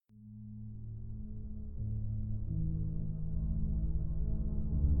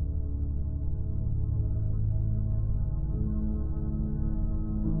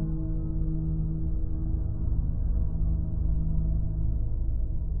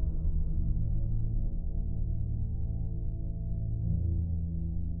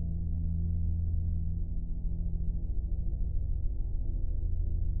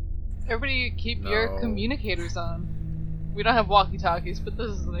Everybody keep your communicators on. We don't have walkie-talkies, but this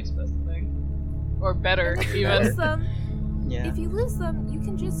is the next best thing. Or better, even. If you lose them, you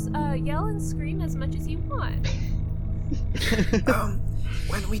can just yell and scream as much as you want.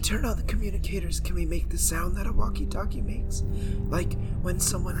 When we turn on the communicators, can we make the sound that a walkie-talkie makes? Like, when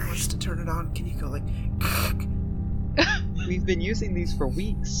someone wants to turn it on, can you go like... We've been using these for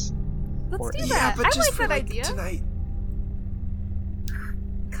weeks. Let's do that. Yeah, but I just like for that idea. Tonight.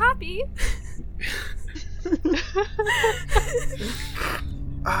 Copy.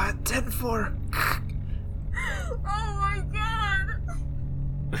 10-4. Oh my god.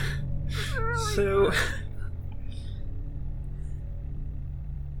 Really So...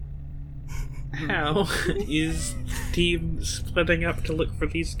 How is the team splitting up to look for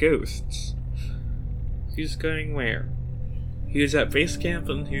these ghosts? Who's going where? Who's at base camp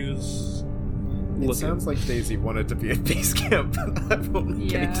and who's looking? It sounds like Daisy wanted to be at base camp. I won't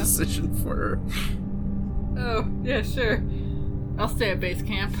make any decision for her. Oh, yeah, sure. I'll stay at base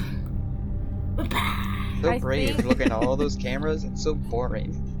camp. So brave, looking at all those cameras, it's so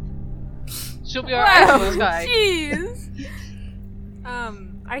boring. She'll be alright Wow, with this guy. jeez.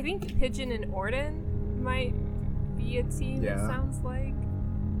 I think Pigeon and Orden might be a team, Yeah. it sounds like.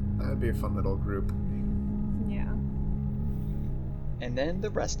 That'd be a fun little group. Yeah. And then the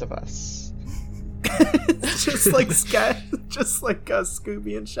rest of us. just like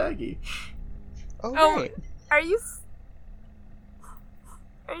Scooby and Shaggy. Oh, Oh, right. Are you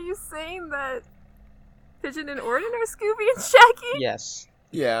saying that Pigeon and Orden are Scooby and Shaggy? Yes.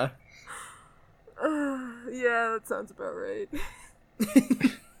 Yeah. Yeah, that sounds about right.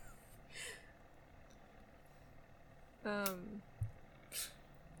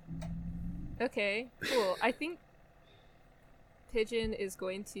 Okay, cool. I think Pigeon is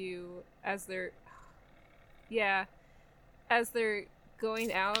going to, as they're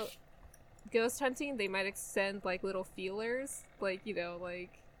going out ghost hunting, they might extend like little feelers, like, you know, like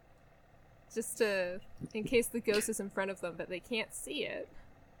just to, in case the ghost is in front of them but they can't see it.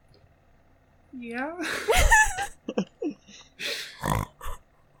 Yeah.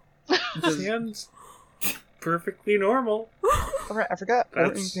 Sounds perfectly normal. Alright, I forgot.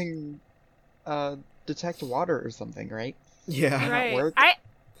 Orton That's- can detect water or something, right? Yeah. Right. work? I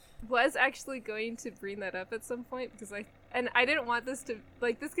was actually going to bring that up at some point because I didn't want this to,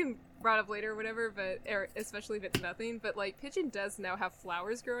 like, this can brought up later or whatever, but especially if it's nothing, but like Pigeon does now have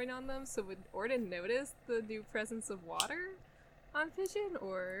flowers growing on them, so would Orden notice the new presence of water on Pigeon,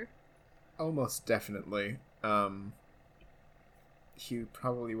 or? Almost definitely. He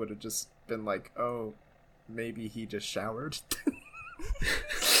probably would have just been like, oh, maybe he just showered.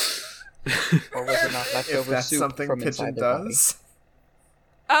 Or was it not If leftover that's soup something from Pigeon inside their body? does.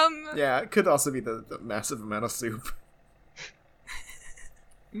 Yeah, it could also be the massive amount of soup.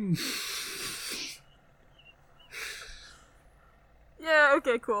 Yeah,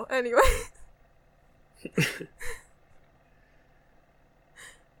 okay, cool. Anyway.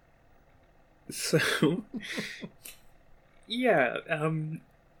 So, yeah,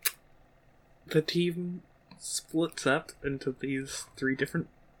 the team splits up into these 3 different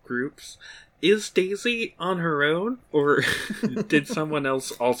groups. Is Daisy on her own, or did someone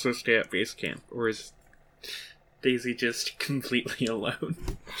else also stay at base camp, or is Daisy just completely alone?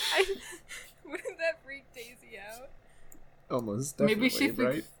 Wouldn't that freak Daisy out? Almost definitely, Maybe she thinks.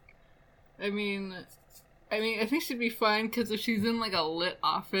 right? I mean, I think she'd be fine because if she's in like a lit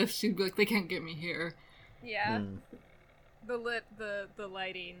office, she'd be like, "They can't get me here." Yeah. The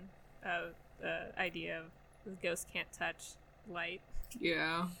lighting idea of the ghost can't touch light.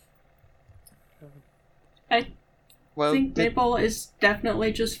 Yeah. I Well, think Mabel is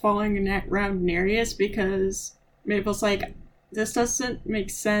definitely just following around Nereus because Mabel's like, this doesn't make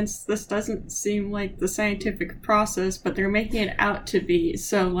sense. This doesn't seem like the scientific process, but they're making it out to be.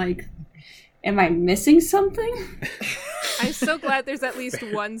 So, like, am I missing something? I'm so glad there's at least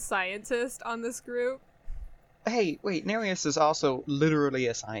one scientist on this group. hey, wait, Nereus is also literally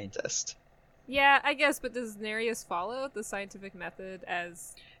a scientist. Yeah, I guess, but does Nereus follow the scientific method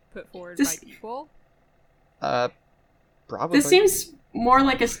as put forward This- by people? Probably. This seems more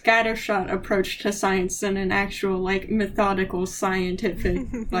like a scattershot approach to science than an actual, like, methodical scientific,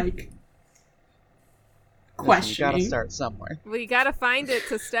 like, Listen, you questioning. gotta start somewhere. Well, you gotta find it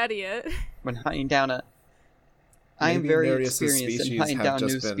to study it. When hunting down I am Maybe very Nereus's experienced in species hunting have down new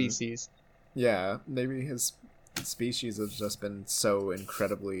just been- species. Yeah, maybe his species has just been so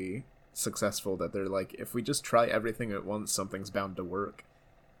incredibly successful that they're like, if we just try everything at once, something's bound to work.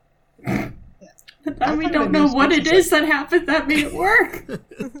 But then we don't know what it is that happened that made it work.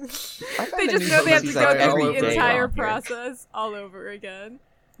 They just know they have to go through the entire process all over again.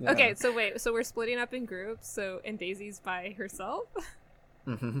 Yeah. Okay, so wait, so we're splitting up in groups, and Daisy's by herself?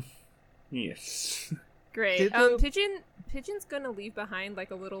 Mm-hmm. Yes. Great. Did the- Pigeon's gonna leave behind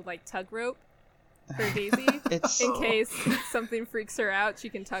like a little like tug rope for Daisy. It's In case something freaks her out, she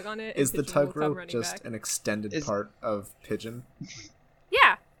can tug on it. Is and the Pigeon will tug come rope running just back. an extended Is- part of Pigeon?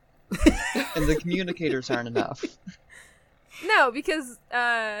 Yeah. and the communicators aren't enough. No, because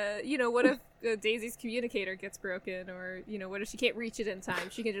what if Daisy's communicator gets broken, or what if she can't reach it in time?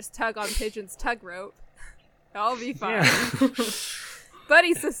 She can just tug on Pigeon's tug rope. I'll be fine. Yeah.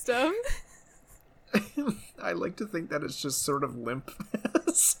 Buddy system. I like to think that it's just sort of limp.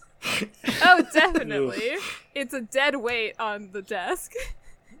 Oh, definitely. It's a dead weight on the desk.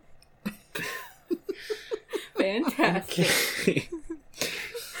 Fantastic. Okay.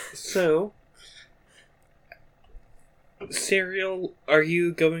 So, Serial, are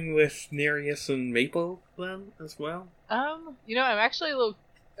you going with Nereus and Maple then as well? I'm actually a little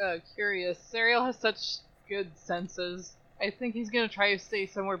curious. Serial has such good senses. I think he's gonna try to stay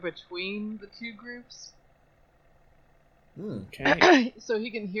somewhere between the two groups, Okay. so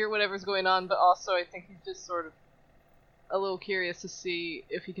he can hear whatever's going on. But also, I think he's just sort of a little curious to see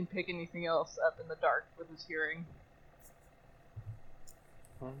if he can pick anything else up in the dark with his hearing.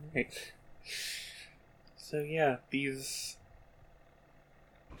 Alright. So yeah, these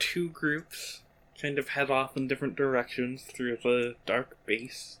two groups kind of head off in different directions through the dark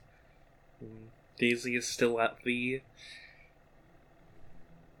base. Daisy is still at the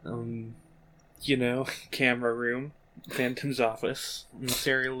camera room, Phantom's office, and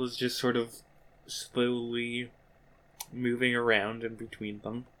Serial is just sort of slowly moving around in between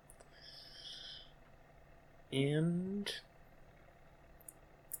them. And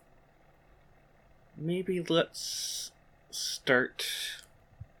maybe let's start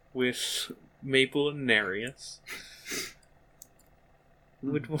with Maple and Nereus.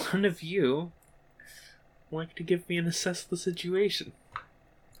 Would one of you like to give me an assess the situation?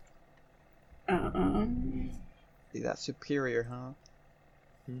 See, that's superior, huh?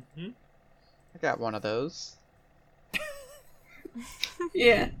 Mm-hmm. I got one of those.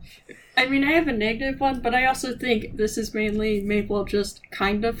 Yeah. I mean, I have a negative one, but I also think this is mainly Maple just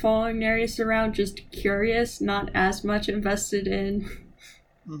kind of following Nereus around, just curious, not as much invested in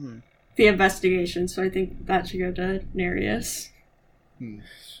Mm-hmm. the investigation, so I think that should go to Nereus.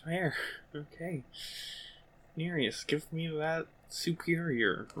 Fair. Okay. Nereus, give me that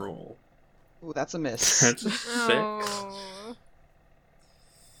superior roll. Ooh, that's a miss. That's a 6. Oh.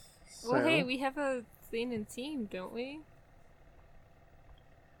 Well, So- hey, we have a thing in team, don't we?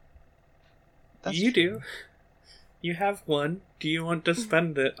 That's You true. do. You have one. Do you want to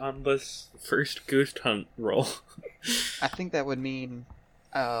spend it on this first ghost hunt roll? I think that would mean,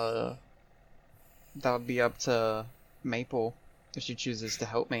 that would be up to Maple if she chooses to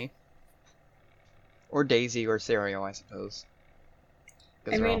help me. Or Daisy or Serial, I suppose.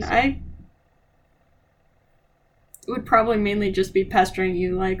 'Cause I they're mean, also- I would probably mainly just be pestering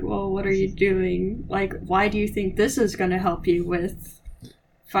you, like, well, what are you doing? Like, why do you think this is going to help you with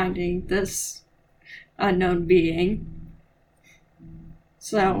finding this unknown being?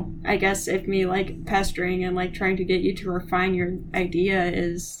 So, I guess if me, like, pestering and, like, trying to get you to refine your idea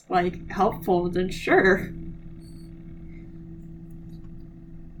is, like, helpful, then sure.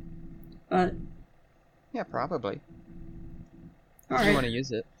 But, Yeah, probably. If you alright. want to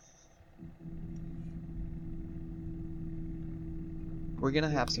use it. We're gonna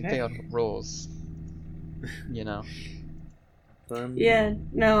have some Okay. failed rolls. You know. Yeah,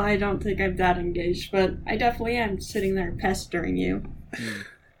 no, I don't think I'm that engaged, but I definitely am sitting there pestering you.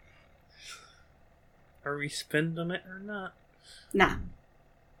 Are we spending it or not? Nah.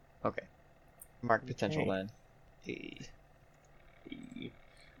 Okay. Mark potential Okay. then. Hey.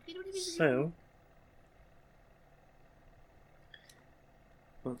 So,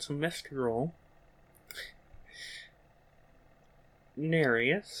 it's a missed roll.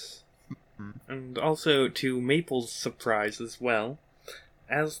 Nereus, and also to Maple's surprise as well,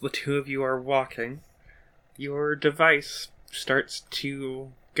 as the two of you are walking, your device starts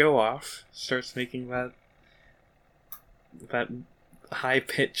to go off, starts making that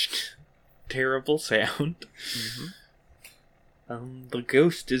high-pitched, terrible sound. The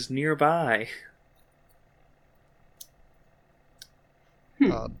ghost is nearby.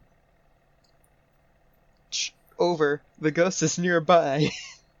 Over. The ghost is nearby.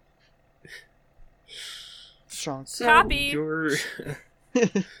 Strong. So, Copy. You're...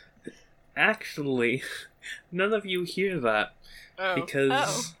 Actually, none of you hear that, Oh.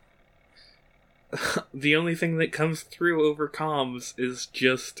 because the only thing that comes through over comms is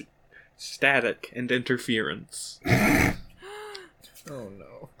just static and interference. Oh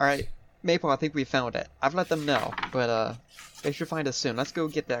no. Alright, Maple, I think we found it. I've let them know, but they should find us soon. Let's go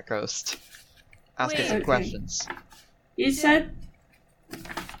get that ghost. Ask it Wait. some Okay. questions. You said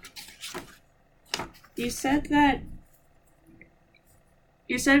that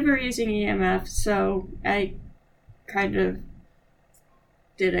you said we're using EMF, so I kind of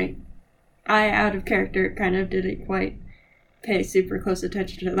didn't. I, out of character, kind of didn't quite pay super close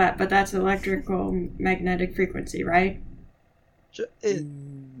attention to that, but that's electrical magnetic frequency, right? Yeah,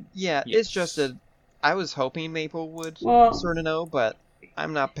 Yes. it's just a. I was hoping Maple would Well, sort of know, but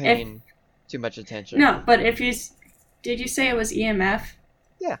I'm not paying too much attention. no, but if you did you say it was EMF?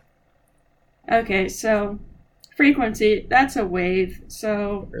 Yeah. Okay, so frequency, that's a wave.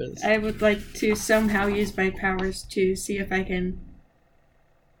 So There is. I would like to somehow use my powers to see if I can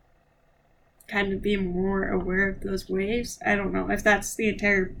kind of be more aware of those waves. I don't know if that's the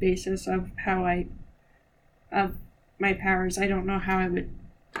entire basis of of my powers. I don't know how I would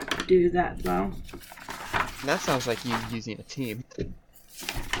do that though. That sounds like you using a team.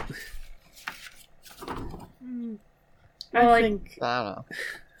 Well, like, think I don't know.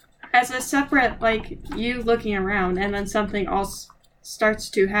 as a separate, like, you looking around and then something else starts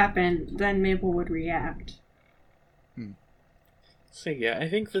to happen, then Mabel would react. so. Yeah, I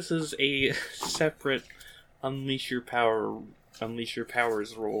think this is a separate unleash your powers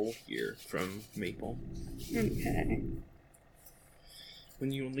role here from Maple. Okay.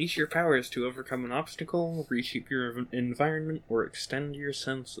 When you unleash your powers to overcome an obstacle, reshape your environment, or extend your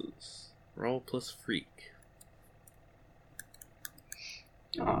senses. Roll plus freak.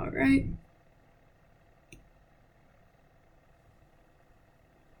 Alright.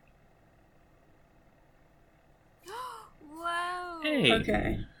 Wow. Hey,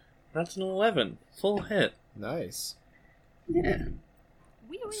 Okay. that's an 11. Full hit. Nice. Yeah.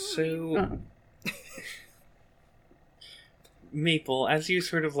 So, Oh. Maple, as you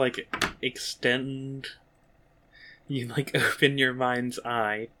sort of like extend, you like open your mind's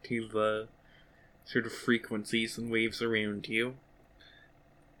eye to the sort of frequencies and waves around you,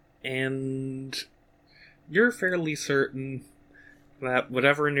 and you're fairly certain that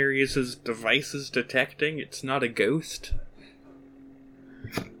whatever Nereus's device is detecting, it's not a ghost.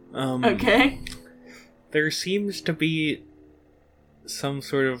 Okay. There seems to be some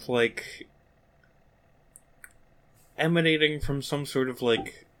sort of like emanating from some sort of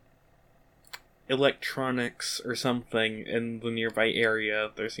like electronics or something in the nearby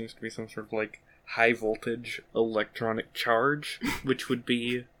area. There seems to be some sort of like high voltage electronic charge, which would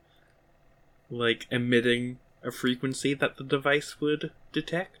be like emitting a frequency that the device would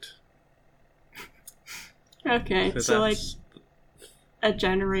detect. Okay, so like that's- a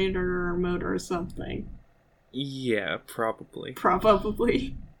generator or motor or something. yeah, probably.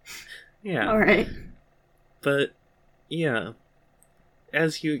 Probably. Yeah. Alright. But, yeah.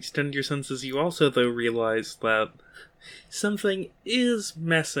 As you extend your senses, you also, though, realize that something is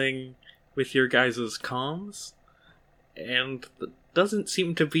messing with your guys' comms, and that doesn't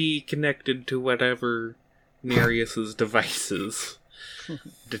seem to be connected to whatever Nereus's device is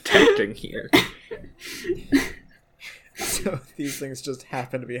detecting here. So these things just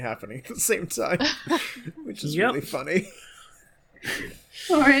happen to be happening at the same time, which is Yep. really funny.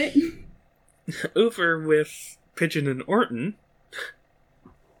 Alright. Over with Pigeon and Orton,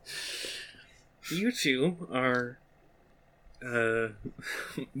 you two are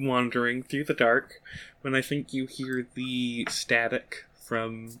wandering through the dark when I think you hear the static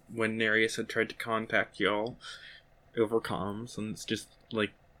from when Nereus had tried to contact y'all over comms, and it's just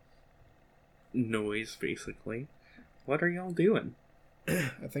like noise, basically. What are y'all doing?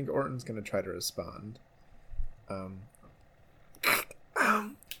 I think Orton's gonna try to respond.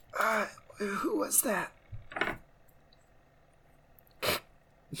 Who was that?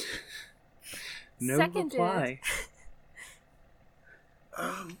 No Seconded. reply.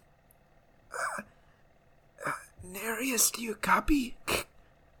 Nereus, do you copy?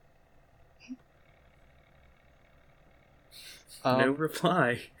 No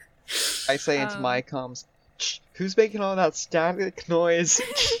reply. I say into Um, my comms, "Shh, who's making all that static noise?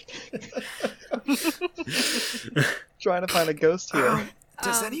 Trying to find a ghost here.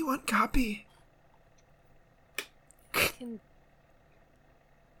 Does Um, anyone copy? Can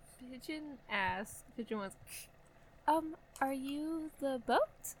Pigeon ask? Pigeon wants. Are you the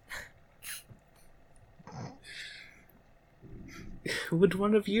boat? Would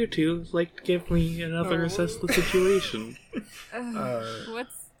one of you two like to give me another assess the situation?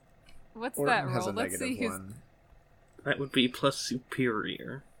 What's Orton that has roll? a Let's see negative who's. one. That would be plus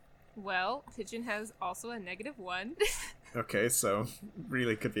superior. Well, Pigeon has also a -1. Okay, so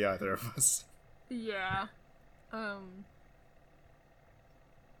really could be either of us. Yeah.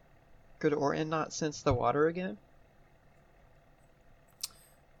 Could Orton not sense the water again?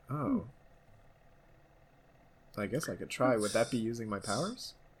 Oh. I guess I could try. Would that be using my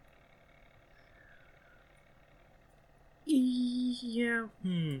powers? Yeah.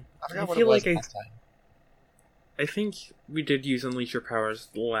 I forgot I what feel it was like last time. I think we did use Unleash Your Powers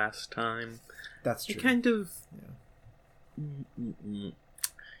last time. That's true. It kind of... Yeah. Mm-mm.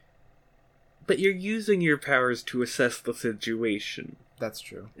 But you're using your powers to assess the situation, That's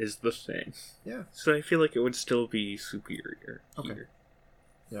true. is the thing. Yeah. So I feel like it would still be superior Okay. here.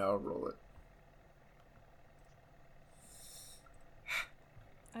 Yeah, I'll roll it.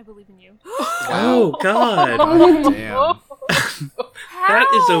 I believe in you. Oh, God! Damn. That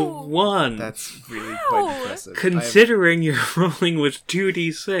is a How? 1! That's really How? quite impressive. Considering you're rolling with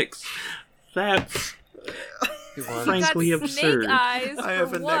 2d6, that's He won. Frank- frankly You got absurd. Snake eyes I have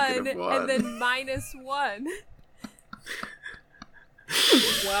for a negative 1. and then -1.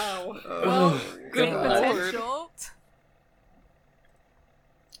 Wow. Oh, Great God. potential.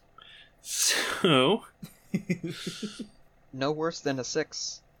 So, No worse than a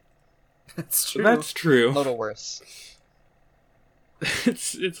 6. That's true. that's A true. little worse.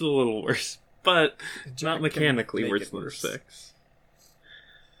 It's a little worse, but Jack not can mechanically make worse it than a worse. 6.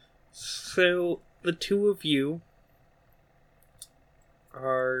 So, the two of you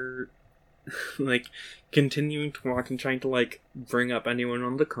are, like, continuing to walk and trying to, like, bring up anyone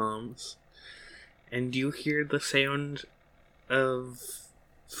on the comms, and you hear the sound of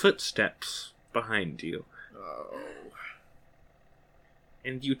footsteps behind you, Oh.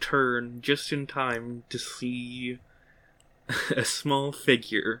 and you turn just in time to see a small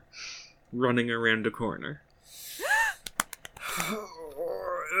figure running around a corner.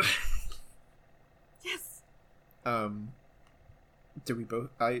 Yes. Do we both?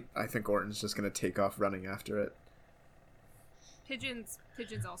 I think Orton's just gonna take off running after it. Pigeon's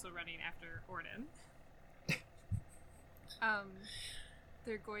also running after Orden.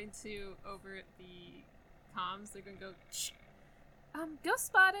 They're going to over at the comms. They're going to go. Shh. Ghost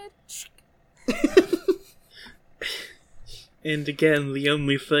spotted. Shh. And again, the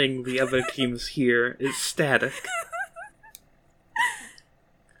only thing the other teams hear is static.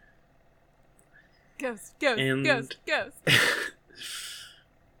 Ghost. And- Ghost.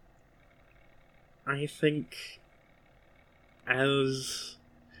 I think as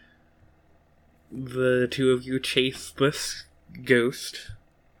the two of you chase this ghost,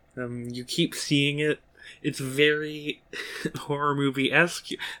 you keep seeing it. It's very horror movie-esque.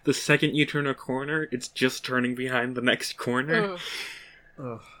 The second you turn a corner, it's just turning behind the next corner. Ugh.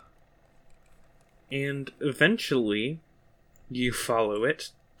 Ugh. And eventually, you follow it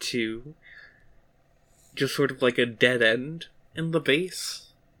to just sort of like a dead end in the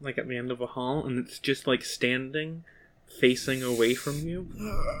base, like at the end of a hall, and it's just like standing, facing away from you.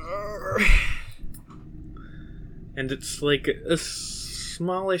 And it's like a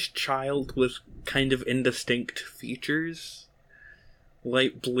smallish child with kind of indistinct features.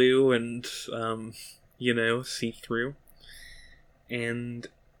 Light blue and, see-through. And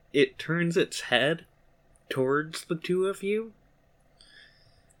it turns its head towards the two of you.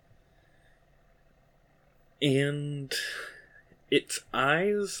 And its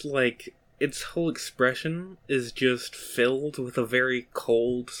eyes, like, its whole expression is just filled with a very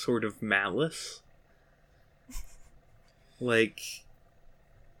cold sort of malice. Like,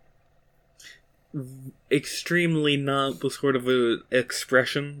 extremely not the sort of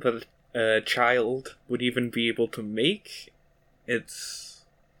expression that a child would even be able to make. It's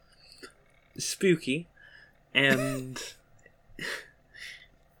spooky, and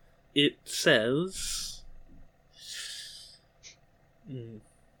it says...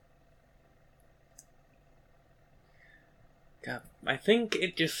 God, I think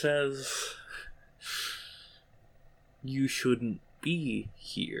it just says... You shouldn't be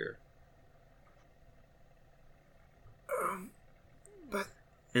here. But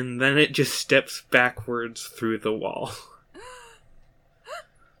And then it just steps backwards through the wall.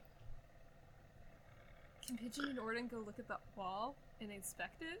 Can Pigeon and Orden go look at the wall and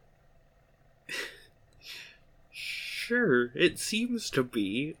inspect it? Sure, it seems to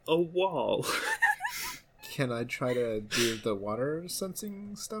be a wall. can I try to do the water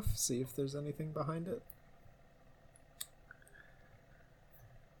sensing stuff? See if there's anything behind it?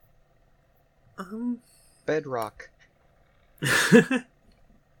 Bedrock.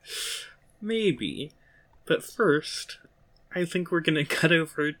 Maybe. But first, I think we're gonna cut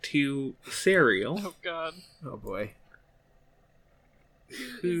over to Serial, Oh god. Oh boy.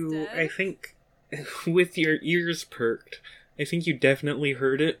 who dead? I think, with your ears perked, I think you definitely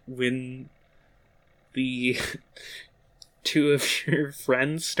heard it when the two of your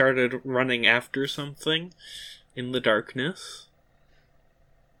friends started running after something in the darkness.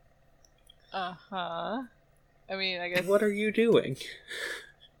 Uh-huh. I mean, I guess... What are you doing?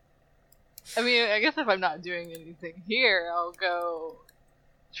 I mean, I guess if I'm not doing anything here, I'll go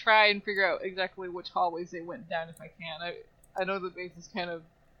try and figure out exactly which hallways they went down if I can. I know the base is kind of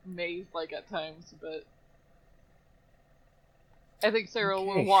maze-like at times, but I think Sarah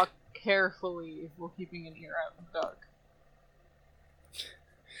will Okay. walk carefully while keeping an ear out in the dark.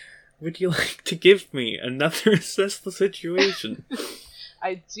 Would you like to give me another assess the situation?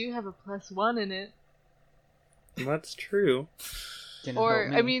 I do have a +1 in it. That's true. Can it Or,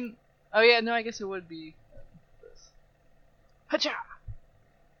 help me? I mean... Oh yeah, no, I guess it would be this. Hacha!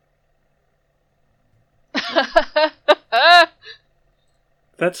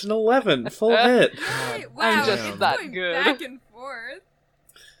 That's an 11, full hit. Yay! God Wow, I'm just it's that going good. back and forth.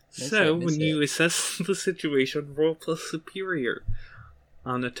 Miss So, it, miss when you it. assess the situation, roll plus superior.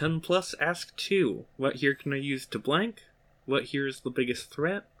 On a 10 plus, ask 2. What here can I use to blank? What here is the biggest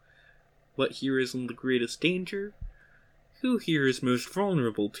threat? What here is in the greatest danger? Who here is most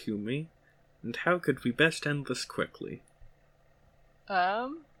vulnerable to me? And how could we best end this quickly?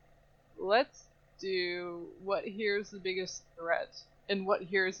 Let's do what here is the biggest threat, and what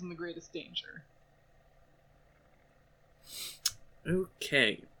here is in the greatest danger.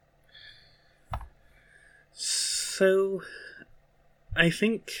 Okay. So, I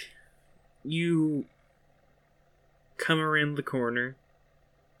think you come around the corner,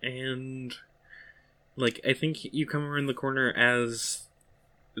 and, I think you come around the corner as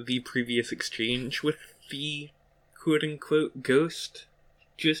the previous exchange with the quote-unquote ghost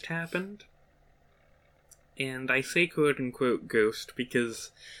just happened. And I say quote-unquote ghost because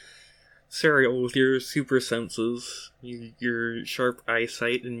Serial, with your super senses, your sharp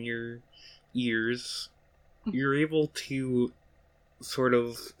eyesight and your ears, you're able to sort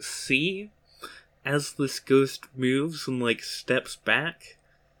of see as this ghost moves and, steps back.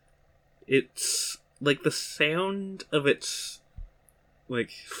 It's, the sound of its,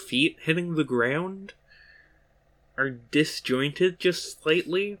 feet hitting the ground are disjointed just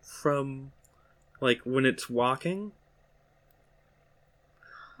slightly from, when it's walking.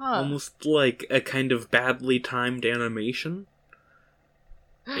 Huh. Almost like a kind of badly timed animation.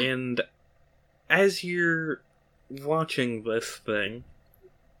 And as you're watching this thing,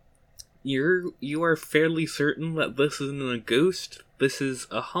 you are fairly certain that this isn't a ghost, this is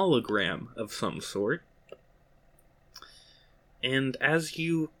a hologram of some sort. And as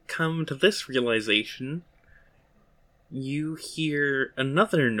you come to this realization, you hear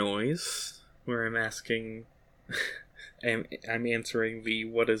another noise, where I'm asking... I'm answering the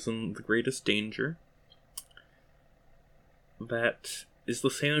what is in the greatest danger. That is the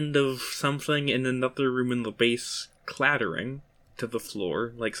sound of something in another room in the base clattering to the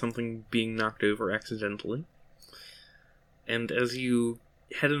floor, like something being knocked over accidentally. And as you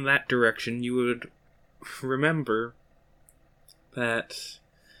head in that direction, you would remember that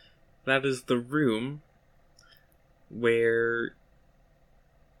that is the room where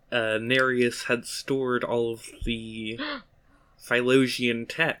Nereus had stored all of the Philosian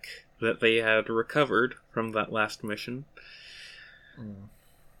tech that they had recovered from that last mission. Oh,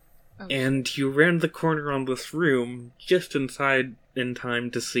 And you round the corner on this room just in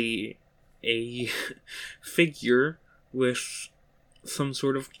time to see a figure with some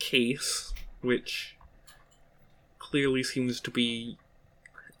sort of case, which clearly seems to be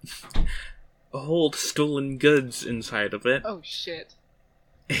hold stolen goods inside of it. Oh shit.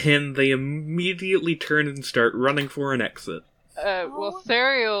 And they immediately turn and start running for an exit. Well,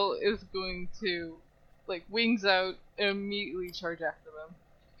 Serial is going to, wings out and immediately charge after them.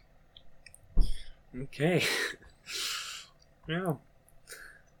 Okay. Well,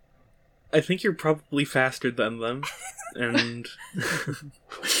 I think you're probably faster than them, and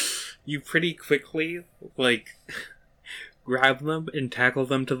you pretty quickly, grab them and tackle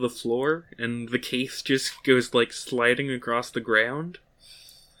them to the floor, and the case just goes, sliding across the ground.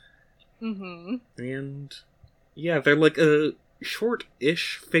 Mm-hmm. And yeah, they're a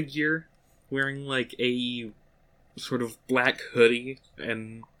short-ish figure wearing a sort of black hoodie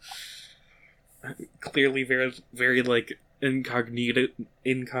and clearly very very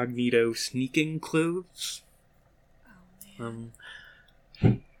incognito sneaking clothes. Oh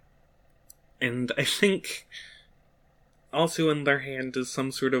man. And I think also in their hand is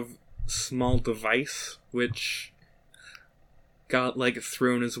some sort of small device which got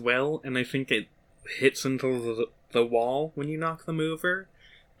thrown as well, and I think it hits into the wall when you knock them over,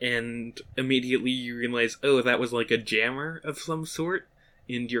 and immediately you realize, oh, that was a jammer of some sort,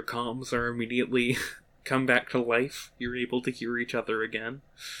 and your comms are immediately come back to life. You're able to hear each other again.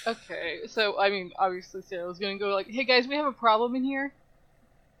 Okay, so, I mean, obviously Sarah was gonna go like, hey guys, we have a problem in here.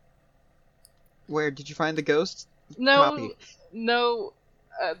 Where did you find the ghost? No, Copy. no,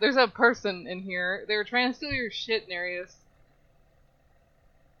 there's a person in here. They were trying to steal your shit, Nereus.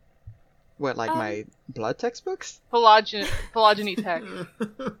 What, like my blood textbooks? Phylogeny tech.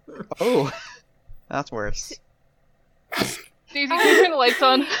 Oh, that's worse. Daisy, can you turn the lights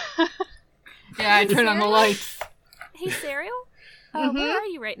on? Yeah, I turn on the lights. Hey, Serial? Mhm. Where are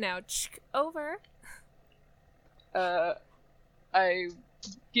you right now? Over. I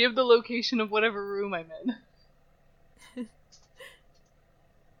give the location of whatever room I'm in.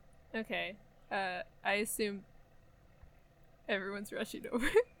 Okay. I assume everyone's rushing over.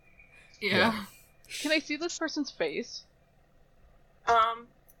 Yeah. Can I see this person's face?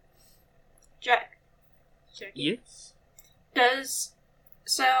 Jack. Yes.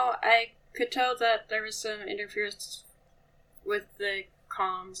 So I could tell that there was some interference with the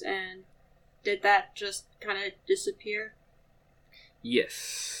comms, and did that just kind of disappear?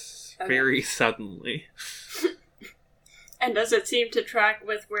 Yes. Okay. Very suddenly. And does it seem to track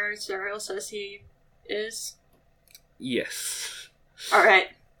with where Zuriel says he is? Yes. Alright.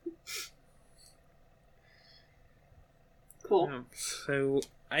 Cool. So,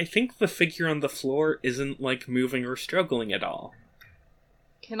 I think the figure on the floor isn't, like, moving or struggling at all.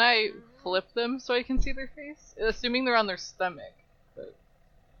 Can I flip them so I can see their face? Assuming they're on their stomach. But...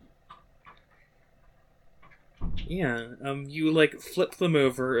 Yeah, you, like, flip them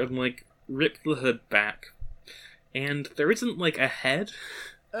over and, like, rip the hood back. And there isn't, like, a head.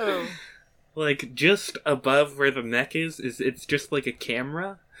 Oh. Like, just above where the neck is it's just, like, a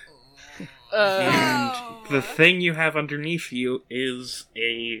camera. Uh, And the thing you have underneath you is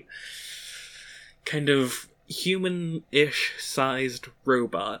a kind of human-ish sized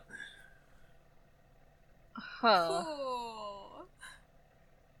robot. huh. Cool.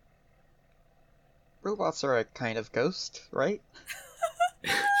 Robots are a kind of ghost, right?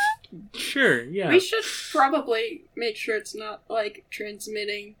 Sure, yeah. We should probably make sure it's not, like,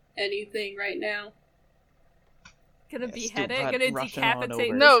 transmitting anything right now. Gonna Yeah, behead still it? Gonna rushing on decapitate over.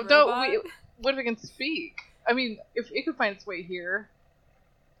 this No, robot? don't. What if it can speak? I mean, if it could find its way here,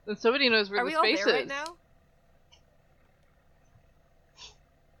 then somebody knows where Are the we all space there is. right now?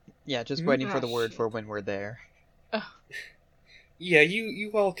 Yeah, just waiting for Ah, the word shit. for when we're there. Yeah,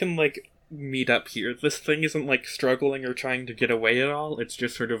 you all can, like, meet up here. This thing isn't, like, struggling or trying to get away at all. It's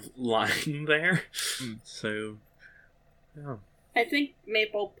just sort of lying there. So, yeah. I think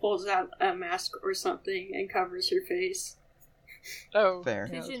Maple pulls out a mask or something and covers her face. Oh, Fair.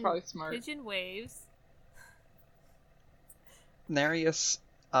 yeah, that's Pigeon- probably smart. Pigeon waves. Nereus,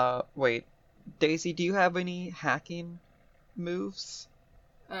 wait. Daisy, do you have any hacking moves?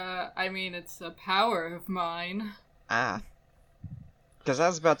 I mean, it's a power of mine. Ah. Because I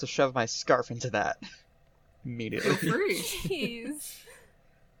was about to shove my scarf into that. Feel Immediately. free. Jeez.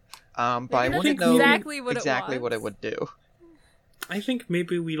 But I Maybe want to that's know exactly what it exactly what it wants. would do. I think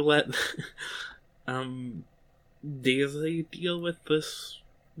maybe we let Daisy deal with this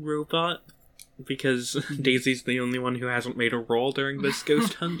robot, because Daisy's the only one who hasn't made a roll during this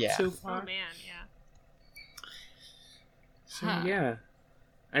ghost hunt Yeah. so Oh far. man, yeah. So Huh. yeah,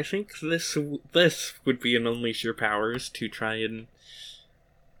 I think this would be an unleash your powers to try and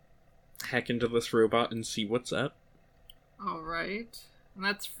hack into this robot and see what's up. Alright. And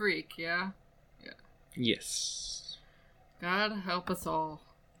that's freak, yeah? Yes. God help us all.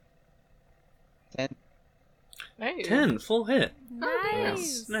 Hey. 10, full hit.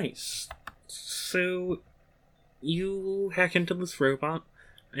 Nice. Nice. So, you hack into this robot,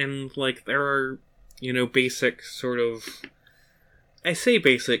 and, like, there are, basic sort of... I say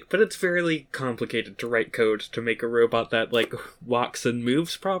basic, but it's fairly complicated to write code to make a robot that, like, walks and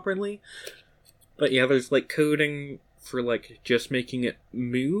moves properly. But yeah, there's, like, coding for, like, just making it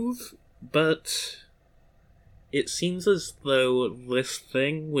move, but... It seems as though this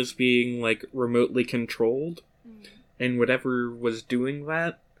thing was being, like, remotely controlled, and whatever was doing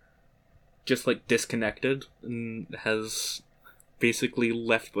that just, like, disconnected, and has basically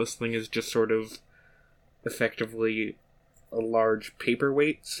left this thing as just sort of effectively a large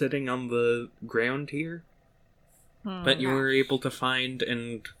paperweight sitting on the ground here. But you were able to find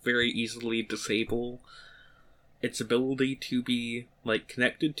and very easily disable its ability to be, like,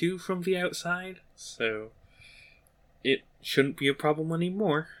 connected to from the outside, so it shouldn't be a problem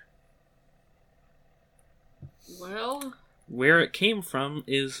anymore. Well, Where it came from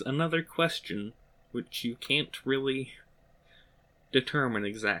is another question, which you can't really determine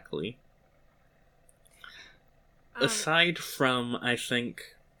exactly. Aside from, I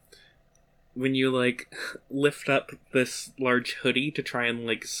think, when you, like, lift up this large hoodie to try and,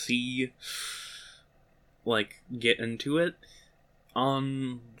 like, see, like, get into it,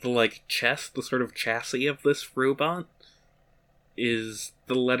 on the, like, chest, the sort of chassis of this robot, is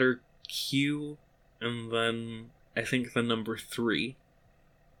the letter Q, and then, I think, the number 3.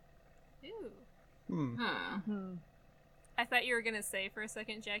 Ew. Huh. I thought you were gonna say for a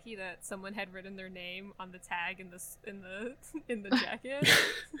second, Jackie, that someone had written their name on the tag in the jacket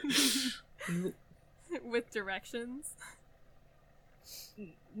with directions.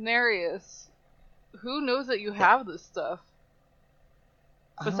 Nereus, who knows that you have this stuff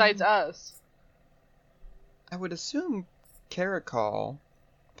besides us? I would assume Caracol,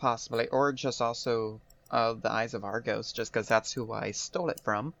 possibly, or just also the Eyes of Argos, just because that's who I stole it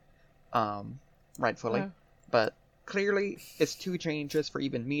from, rightfully. Yeah. But clearly, it's too dangerous for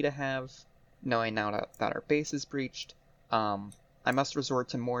even me to have, knowing now that our base is breached. I must resort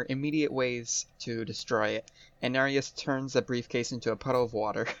to more immediate ways to destroy it. And Nereus turns the briefcase into a puddle of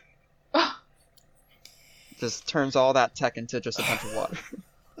water. Just turns all that tech into just a bunch of water.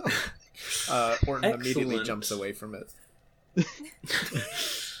 Orton immediately Excellent. jumps away from it.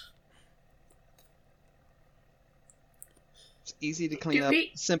 It's easy to clean Do up.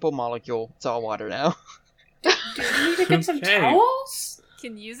 we- Simple molecule. It's all water now. Do we need to get some Okay. towels?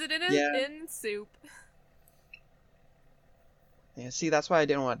 Can use it in Yeah. in soup. Yeah, see, that's why I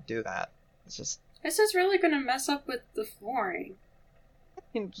didn't want to do that. It's just, This is really going to mess up with the flooring.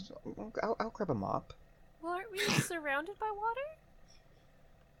 I'll grab a mop. Well, aren't we surrounded by water?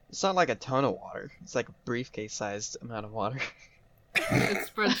 It's not like a ton of water. It's like a briefcase-sized amount of water. It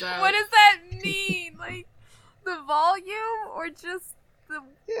spreads out. What does that mean? Like the volume or just the?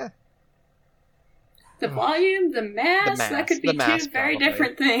 Yeah. The volume, the mass, mass, that could the be mass, two very probably.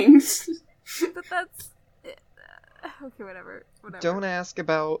 different things. But that's okay. Whatever. Don't ask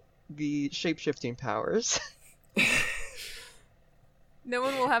about the shape-shifting powers. No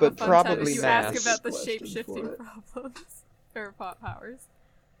one will have But a fun time probably if you mass. ask about the Question shape-shifting for it. problems or powers.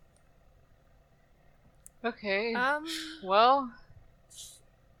 Okay. Um. Well,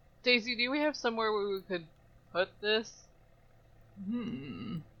 Daisy, do we have somewhere where we could put this?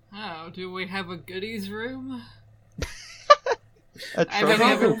 Oh, do we have a goodies room? A I mean, trophy we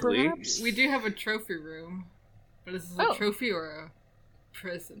have a- room, perhaps? We do have a trophy room. But is this Oh. a trophy or a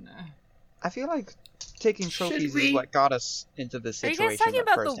prisoner? I feel like taking Should trophies we- is what got us into this Are you situation. guys talking at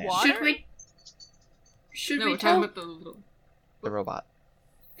about the first hand. water? Should No, we we're talking tell about the little... The robot.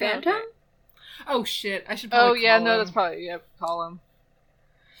 Phantom? Okay. Oh shit, I should Oh probably yeah, call no, him. that's probably call him.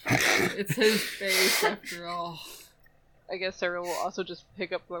 It's his base after all. I guess Sarah will also just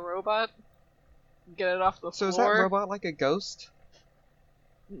pick up the robot, get it off the So is floor. that robot like a ghost?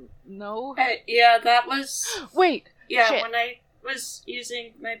 No. Yeah, that was... Wait. Yeah, Shit. when I was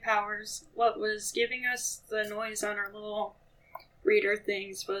using my powers, what was giving us the noise on our little reader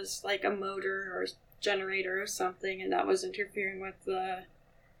things was like a motor or generator or something, and that was interfering with the,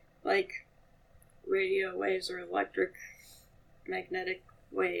 like, radio waves or electric magnetic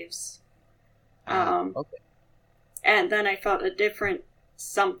waves. Okay. And then I felt a different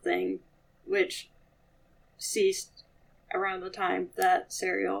something, which ceased around the time that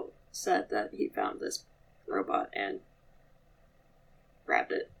Serial said that he found this robot and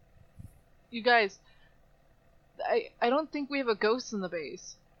grabbed it. You guys, I don't think we have a ghost in the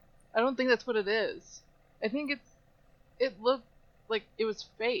base. I don't think that's what it is. I think it looked like it was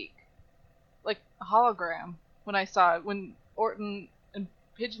fake. Like a hologram when I saw it, when Orton and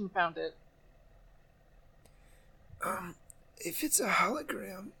Pigeon found it. If it's a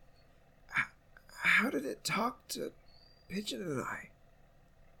hologram, how did it talk to Pigeon and I?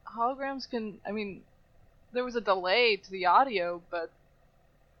 Holograms can, I mean, there was a delay to the audio, but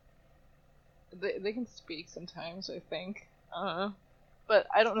they can speak sometimes, I think. I don't know. But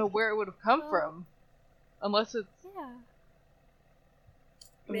I don't know where it would have come from. Unless it's... Yeah.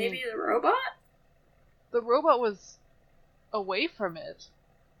 I mean, Maybe the robot? the robot was away from it.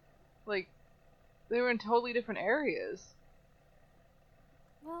 Like, they were in totally different areas.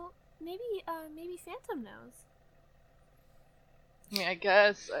 Well, maybe Phantom knows. I mean, I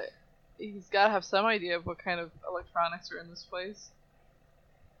guess he's got to have some idea of what kind of electronics are in this place.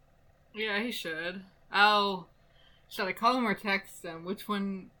 Yeah, he should. Should I call him or text him? Which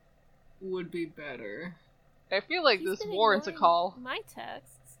one would be better? I feel like He's this been warrants a ignoring call. My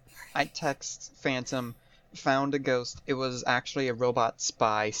texts. I text Phantom, found a ghost. It was actually a robot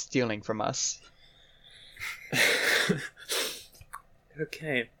spy stealing from us.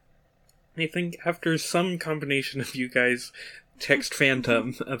 Okay. I think after some combination of you guys text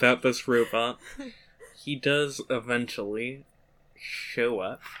Phantom about this robot, he does eventually show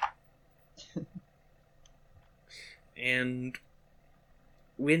up. And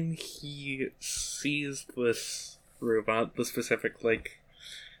when he sees this robot, the specific, like,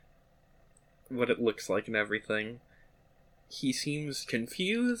 what it looks like and everything, he seems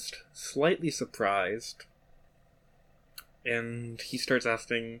confused, slightly surprised, and he starts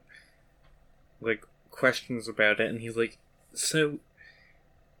asking, like, questions about it, and he's like, so,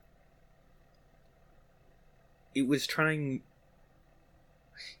 it was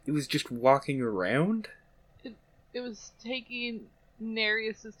just walking around? It was taking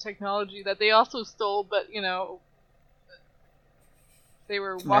Nereus's technology that they also stole, but, you know, they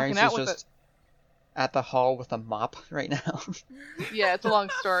were walking Marius out is with just at the hall with a mop right now. it. Yeah, it's a long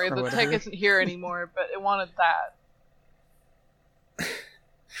story. Or The tech whatever. isn't here anymore, but it wanted that.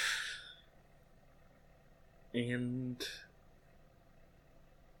 And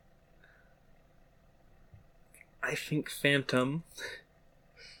I think Phantom,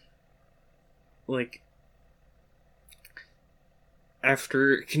 like,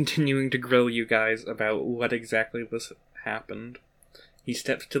 after continuing to grill you guys about what exactly this happened, he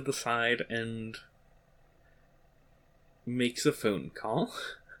steps to the side and makes a phone call.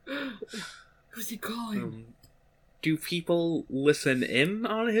 Who's he calling? Do people listen in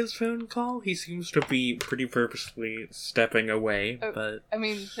on his phone call? He seems to be pretty purposely stepping away, Oh. but I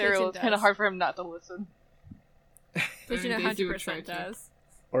mean, Serial, it's kind does. of hard for him not to listen. Pigeon Daisy would 100% try to. does.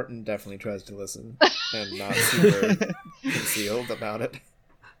 Orton definitely tries to listen and not super concealed about it.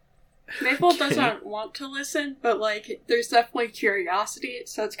 Maple doesn't want to listen, but like, there's definitely curiosity,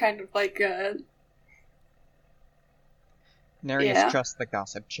 so it's kind of like Nereus Yeah. trusts the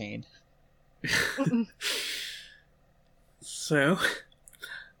gossip chain. so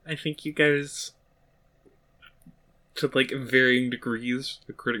I think you guys, to like varying degrees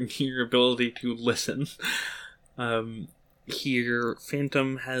according to your ability to listen, here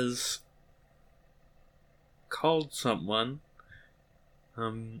Phantom has called someone,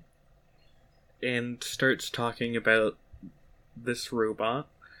 and starts talking about this robot,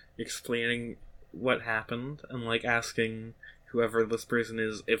 explaining what happened, and like asking whoever this person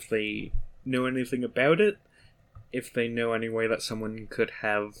is if they know anything about it, if they know any way that someone could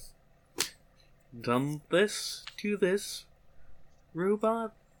have done this to this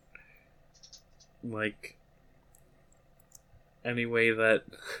robot, like any way that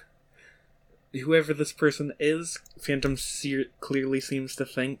whoever this person is, Phantom clearly seems to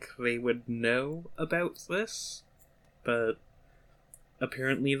think they would know about this, but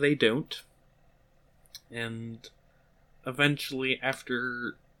apparently they don't. And eventually,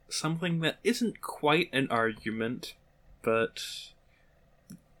 after something that isn't quite an argument, but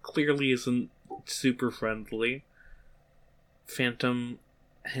clearly isn't super friendly, Phantom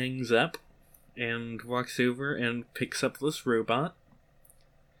hangs up and walks over and picks up this robot.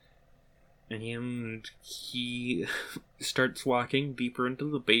 And he starts walking deeper into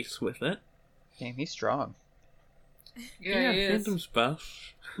the base with it. Damn, he's strong. Yeah, he is. Phantom's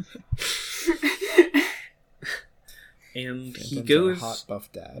buff. And he Phantom's goes. a hot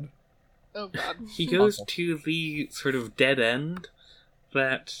buff dad. Oh god. He goes Awful. to the sort of dead end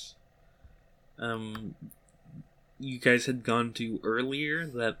that you guys had gone to earlier,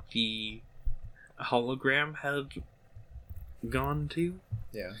 that the hologram had gone to.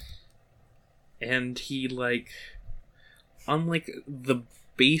 Yeah. And he, like, on, like, the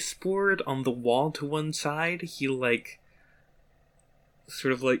baseboard on the wall to one side, he, like,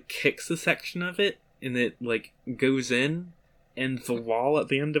 sort of, like, kicks a section of it, and it, like, goes in, and the wall at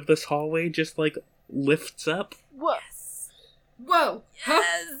the end of this hallway just, like, lifts up. What? Yes. Whoa! Huh?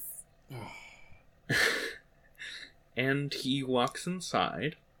 Yes. And he walks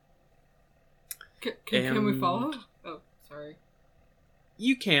inside. Can we And- follow? Oh, sorry.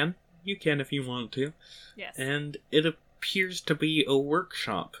 You can if you want to. Yes. And it appears to be a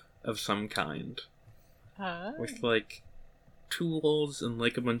workshop of some kind, Huh? with, like, tools and,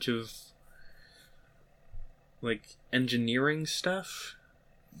 like, a bunch of, like, engineering stuff,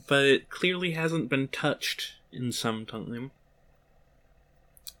 but it clearly hasn't been touched in some time.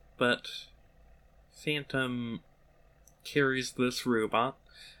 But Phantom carries this robot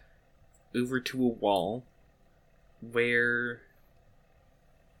over to a wall where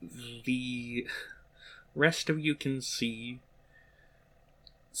the rest of you can see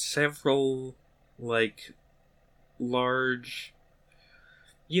several, like, large,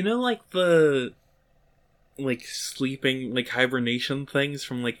 you know, like the, like, sleeping, like, hibernation things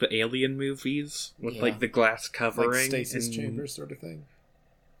from, like, the Alien movies with, Yeah. like, the glass covering Like stasis and- chamber sort of thing.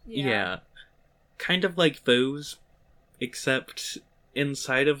 yeah. Kind of like those, except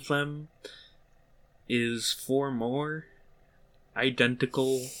inside of them is 4 more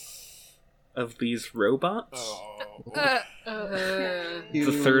identical of these robots. Oh.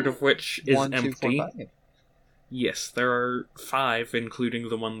 The third of which is 1, 2, 4, empty. 5. Yes, there are 5, including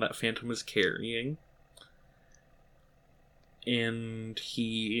the one that Phantom is carrying. And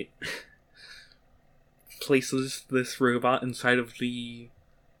he places this robot inside of the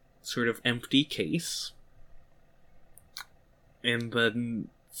sort of empty case, and then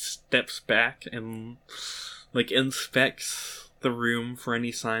steps back and, like, inspects the room for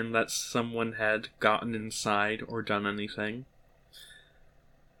any sign that someone had gotten inside or done anything.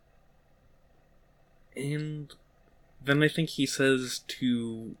 And then I think he says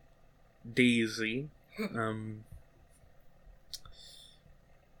to Daisy, can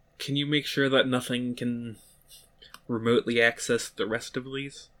you make sure that nothing can remotely access the rest of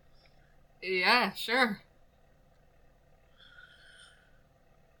these? Yeah, sure.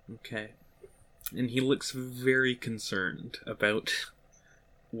 Okay. And he looks very concerned about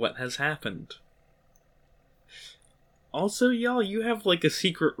what has happened. Also, y'all, you have like a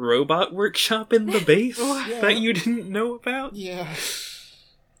secret robot workshop in the base that you didn't know about? Yeah.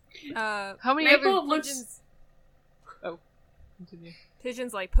 How many Maple other looks- Pigeons, Continue.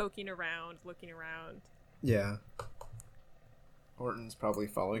 Pigeon's like poking around, looking around. Yeah. Orton's probably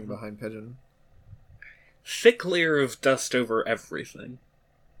following behind Pigeon. Thick layer of dust over everything.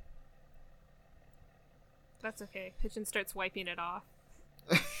 That's okay. Pigeon starts wiping it off.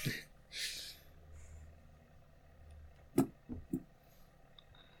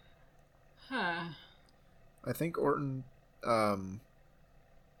 Huh. I think Orton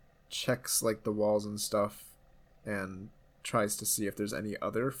checks like the walls and stuff and tries to see if there's any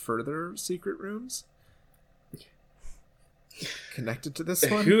other further secret rooms connected to this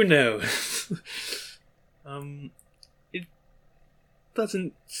one. Who knows? It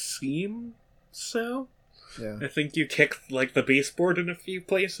doesn't seem so. Yeah. I think you kicked like the baseboard in a few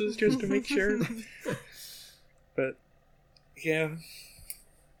places just to make sure. But yeah.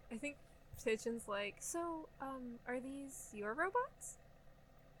 I think Pigeon's like, so, are these your robots?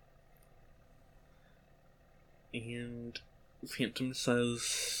 And Phantom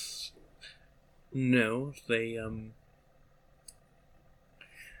says no, they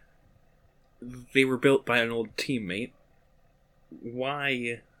were built by an old teammate.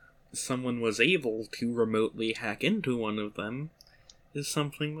 Why someone was able to remotely hack into one of them is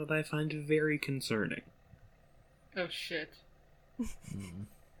something that I find very concerning. Oh shit. Mm.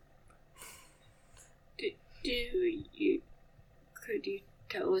 Could you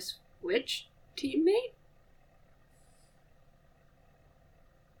tell us which teammate?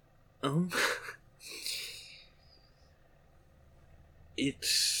 It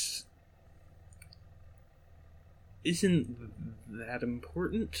isn't that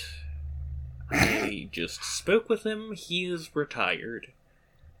important. I just spoke with him. He is retired.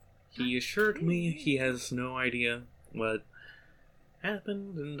 He assured me he has no idea what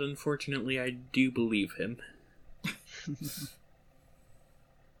happened, and unfortunately I do believe him.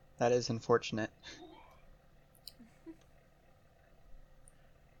 That is unfortunate.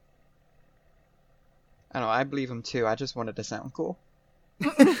 I don't know, I believe him too. I just wanted to sound cool.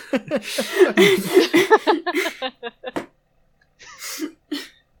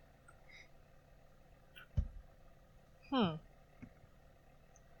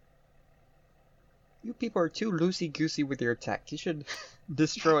 You people are too loosey-goosey with your tech. You should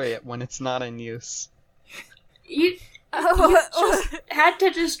destroy it when it's not in use. You just had to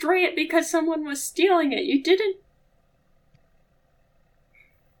destroy it because someone was stealing it. You didn't.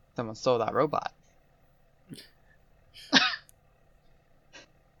 Someone stole that robot.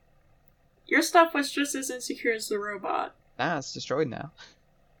 Your stuff was just as insecure as the robot. Ah, it's destroyed now.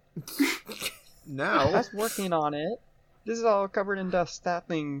 I Now, was working on it. This is all covered in dust. That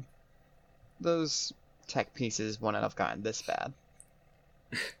thing... Those tech pieces wouldn't have gotten this bad.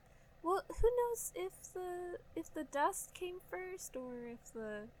 Well, who knows if the dust came first or if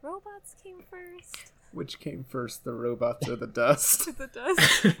the robots came first? which came first, the robots or the dust? The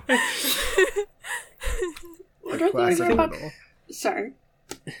dust. What A are the classic robots? riddle. Sorry.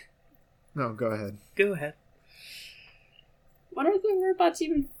 No, go ahead. Go ahead. What are the robots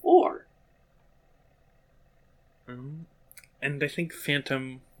even for? And I think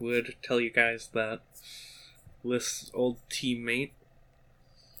Phantom would tell you guys that this old teammate,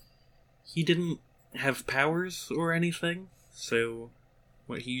 he didn't have powers or anything, so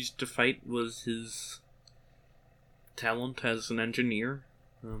what he used to fight was his talent as an engineer.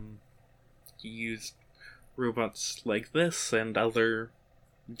 He used robots like this and other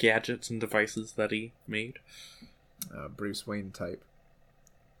gadgets and devices that he made. Bruce Wayne type.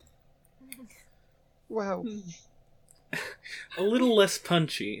 Well, a little less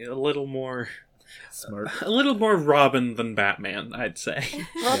punchy, a little more Smart. Robin than Batman, I'd say.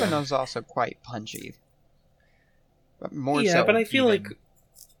 Robin is also quite punchy. But more Yeah, so but I feel even, like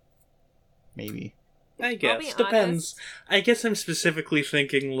maybe. I be guess depends. honest. I guess I'm specifically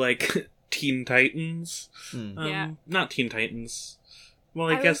thinking like Teen Titans. Hmm. Yeah. Not Teen Titans. Well,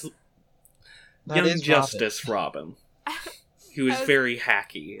 I I guess was- That Young is Justice Robin, who is I was- very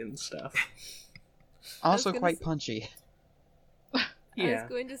hacky and stuff. Also gonna quite say- punchy. I Yeah. was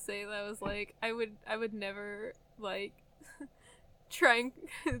going to say that I was like, I would never like try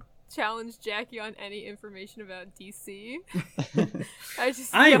and challenge Jackie on any information about DC.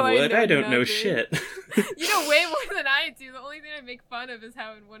 I know would. I don't know nothing. shit. You know way more than I do. The only thing I make fun of is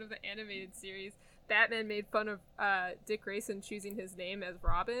how in one of the animated series, Batman made fun of Dick Grayson choosing his name as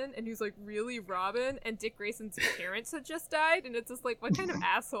Robin, and he was like, "Really, Robin?" And Dick Grayson's parents had just died, and it's just like, what kind of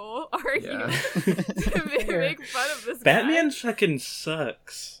asshole are Yeah. you to make fun of this guy? Batman fucking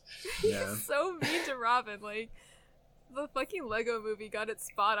sucks. Yeah. He's so mean to Robin. Like, the fucking Lego movie got it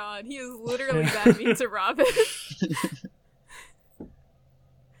spot on. He is literally that mean to Robin.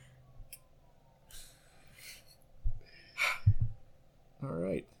 All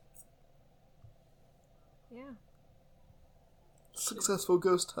right. Yeah. Successful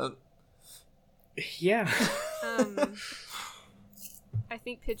ghost hunt. Yeah. I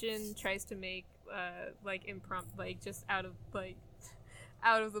think Pigeon tries to make like impromptu, like just out of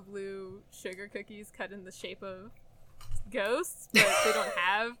the blue sugar cookies cut in the shape of ghosts, but they don't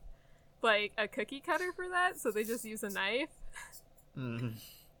have like a cookie cutter for that, so they just use a knife. Mm-hmm.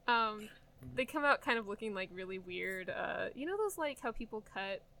 They come out kind of looking like really weird. You know those like how people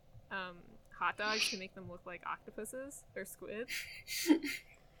cut hot dogs to make them look like octopuses or squids?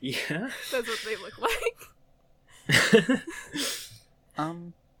 Yeah. That's what they look like.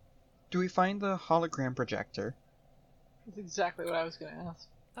 Do we find the hologram projector? That's exactly what I was going to ask.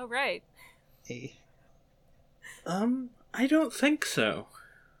 Oh right. Hey. I don't think so.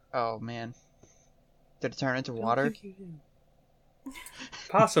 Oh man. Did it turn into I don't water? think you did.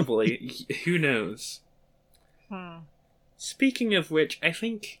 Possibly. Who knows? Speaking of which, I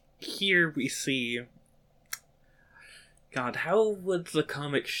think here we see... God, how would the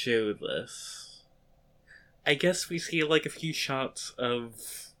comic show this? I guess we see like a few shots of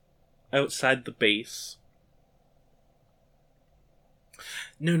outside the base.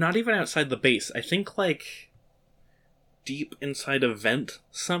 No, not even outside the base. I think like deep inside a vent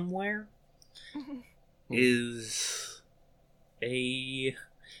somewhere is a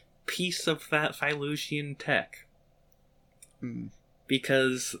piece of that Phylosian tech. Hmm.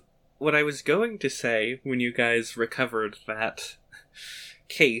 Because what I was going to say when you guys recovered that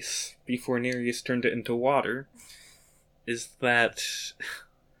case before Nereus turned it into water is that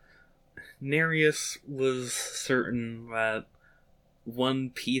Nereus was certain that one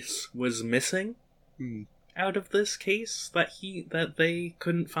piece was missing Hmm. out of this case that they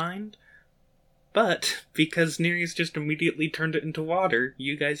couldn't find. But because Nereus just immediately turned it into water,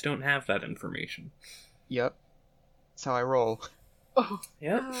 you guys don't have that information. Yep. That's how I roll. Oh,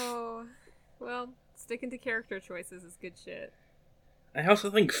 Yep. Oh, well, sticking to character choices is good shit. I also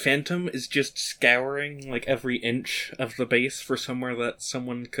think Phantom is just scouring like every inch of the base for somewhere that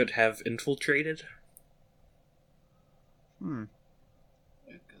someone could have infiltrated. Hmm.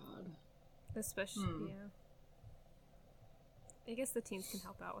 oh God. Especially, Hmm. yeah. I guess the teens can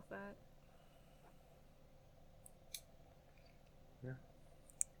help out with that. Yeah.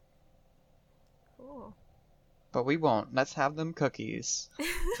 Cool. But we won't. Let's have them cookies.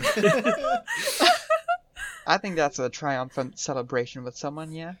 I think that's a triumphant celebration with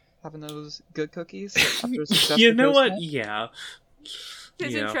someone, yeah? Having those good cookies after a successful You know ghost what? hunt? Yeah.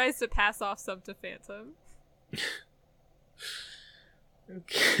 Pigeon Yeah. tries to pass off some to Phantom.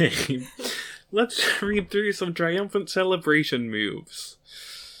 Okay. Let's read through some triumphant celebration moves.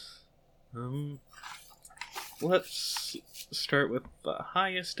 Let's start with the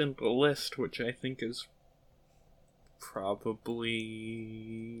highest in the list, which I think is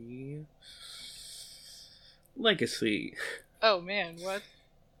probably Legacy. Oh man, what?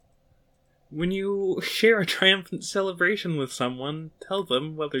 When you share a triumphant celebration with someone, tell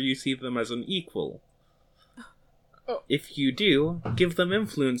them whether you see them as an equal. Oh. If you do, give them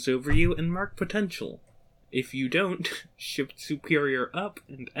influence over you and mark potential. If you don't, shift superior up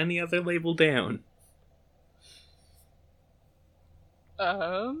and any other label down.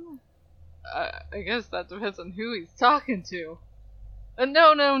 I guess that depends on who he's talking to.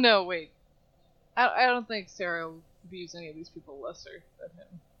 No, wait. I don't think Sarah views any of these people lesser than him.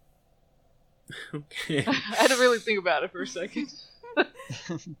 Okay. I had to really think about it for a second.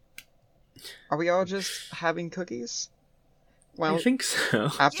 Are we all just having cookies? Well, I think so.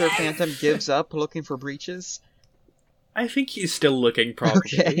 after Yes! Phantom gives up looking for breaches. I think he's still looking, probably.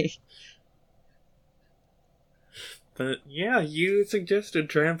 Okay. But yeah, you suggested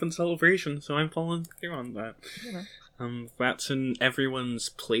Triumphant Celebration, so I'm following through on that. You know. That's in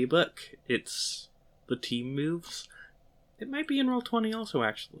everyone's playbook. It's the team moves. It might be in Roll20 also,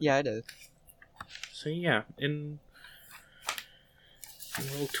 actually. Yeah, it is. So yeah, in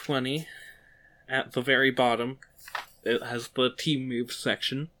Roll20, at the very bottom, it has the team moves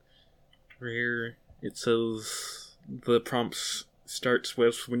section, where it says the prompts starts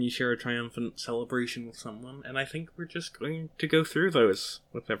with when you share a triumphant celebration with someone, and I think we're just going to go through those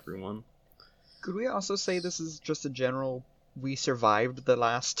with everyone. Could we also say this is just a general, we survived the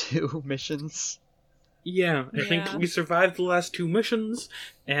last 2 missions? Yeah, I think Yeah. we survived the last 2 missions,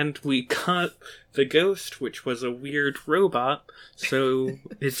 and we caught the ghost, which was a weird robot, so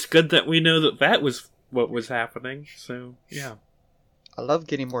it's good that we know that that was what was happening, so yeah. I love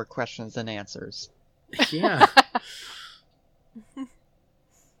getting more questions than answers. Yeah.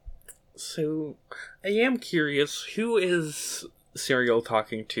 So, I am curious, who is Serial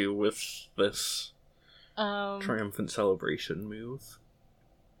talking to with this triumphant celebration move?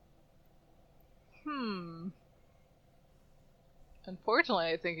 Unfortunately,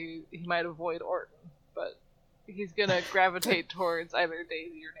 I think he might avoid Orton, but he's gonna gravitate towards either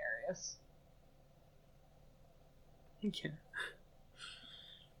Daisy or Nereus. Okay.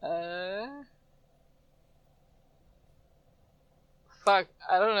 Fuck,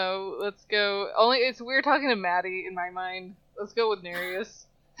 I don't know. Let's go. Only it's weird talking to Maddie in my mind. Let's go with Nereus.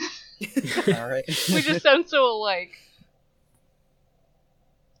 Alright. We just sound so alike.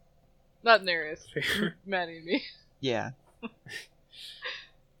 Not Nereus. Fair. Maddie and me. Yeah.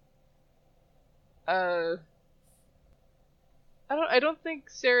 I don't think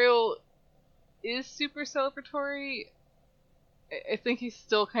Serial is super celebratory. I think he's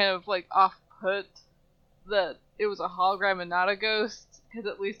still kind of like off-put that it was a hologram and not a ghost, because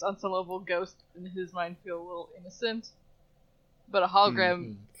at least on some level, ghost in his mind feel a little innocent. But a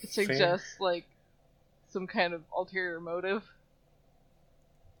hologram suggests like some kind of ulterior motive.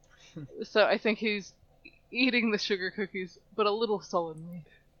 So I think he's eating the sugar cookies, but a little sullenly.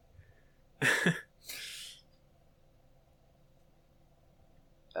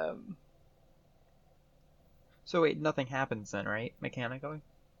 So wait, nothing happens then, right? Mechanically?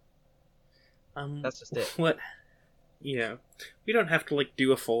 That's just it. What? Yeah. We don't have to, like,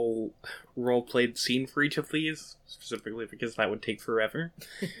 do a full role-played scene for each of these, specifically because that would take forever.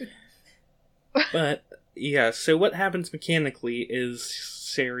 But, yeah, so what happens mechanically is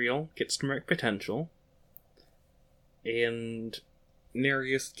Serial gets to mark potential, and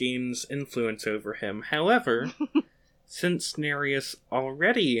Nereus gains influence over him. However, since Nereus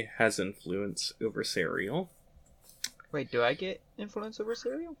already has influence over Serial... Wait, do I get influence over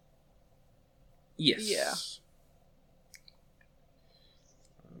Serial? Yes. Yeah.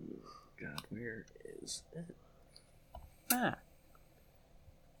 God, where is it? Ah.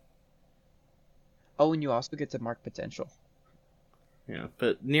 Oh, and you also get to mark potential. Yeah,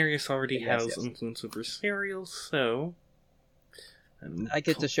 but Nereus already Yes, has yes. influence over Serial, so... I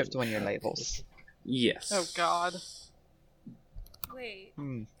get to shift one of your labels. Yes. Oh god. Wait,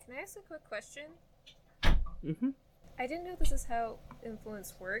 Hmm. can I ask a quick question? Mm-hmm. I didn't know this is how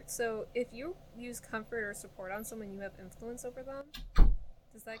influence worked. So if you use comfort or support on someone, you have influence over them.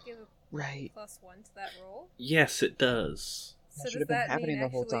 Does that give a Right. +1 to that roll? Yes, it does. So should does have been that happening mean the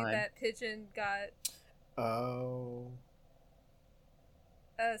whole actually time. that Pigeon got Oh.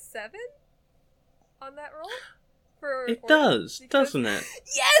 a 7 on that roll? For It Orton? does, Because- doesn't it?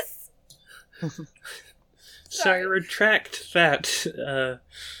 Yes! So I Sorry. retract that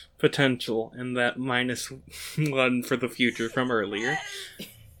potential and that -1 for the future from earlier. I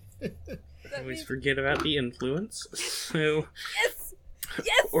That always means- forget about the influence. So Yes!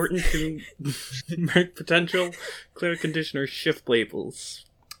 Yes! Orton can mark potential, clear conditioner, shift labels.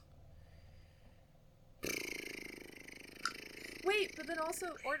 Wait, but then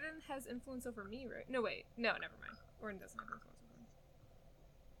also Orton has influence over me, right? No, wait. No, never mind. Orton doesn't have influence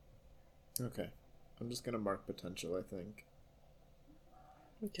over me. Okay. I'm just gonna mark potential, I think.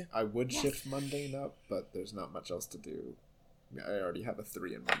 Okay. I would shift mundane up, but there's not much else to do. I already have a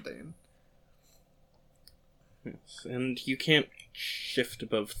 3 in mundane. Yes, and you can't shift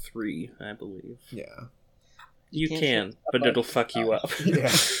above 3, I believe. Yeah. You can't can, shift but above it'll fuck you up.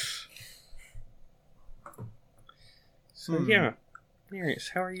 Yeah. So yeah, Nereus,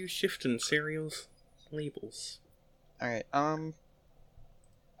 how are you shifting Serial's labels? Alright,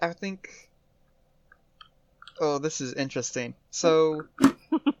 I think... Oh, this is interesting. So,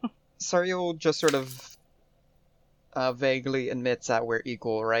 Serial just sort of vaguely admits that we're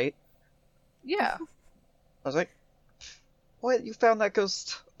equal, right? Yeah. I was like, what? You found that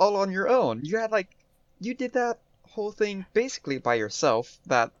ghost all on your own? You did that whole thing basically by yourself.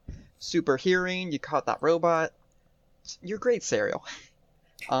 That super hearing, you caught that robot. You're great, Serial.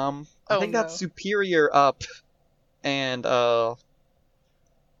 I Oh, think no. that's superior up, and what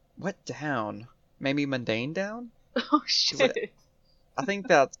down? Maybe mundane down? Oh shit. I think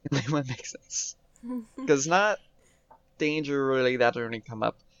that's what makes sense. Because not danger really, that didn't really come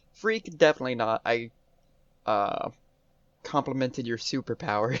up. Freak, definitely not. I complimented your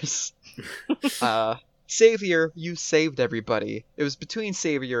superpowers. Savior, you saved everybody. It was between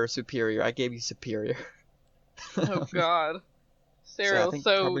Savior or Superior. I gave you Superior. Oh god. So I Serial, think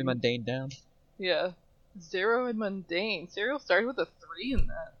so probably mundane down. yeah. Zero and mundane. Serial started with a 3 in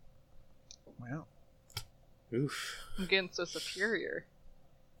that. Wow. Oof. I'm getting so superior.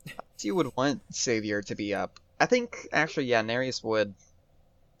 So you would want Savior to be up. I think, actually, yeah, Nereus would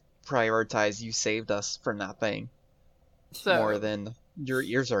prioritize you saved us from that thing So more than your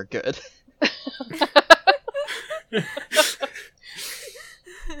ears are good. that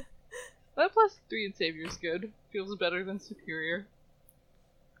plus 3 in Savior's good. Feels better than superior.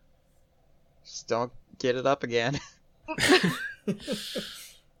 Just don't get it up again.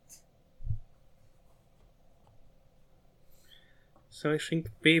 So I think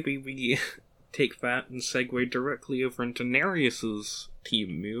maybe we take that and segue directly over into Nereus's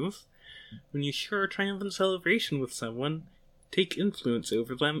team move. When you share a triumphant celebration with someone, take influence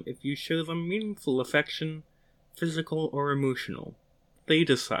over them if you show them meaningful affection, physical or emotional. They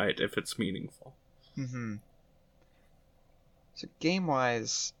decide if it's meaningful. Mm-hmm. So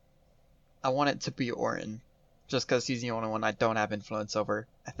game-wise, I want it to be Orin. Just because he's the only one I don't have influence over,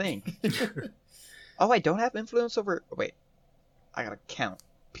 I think. Oh, I don't have influence over... Wait. I gotta count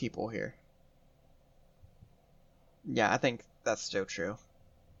people here. Yeah, I think that's still true.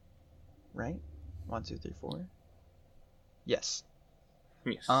 Right? 1, 2, 3, 4. Yes.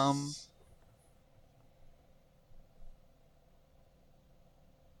 Yes.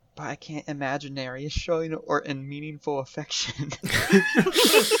 But I can't imagine Nereus showing Orton meaningful affection.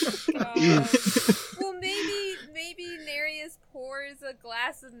 Well, maybe Nereus pours a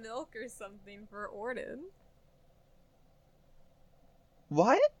glass of milk or something for Orden.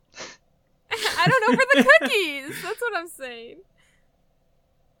 What? I don't know, for the cookies! That's what I'm saying.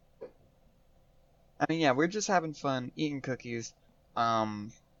 I mean, yeah, we're just having fun, eating cookies. I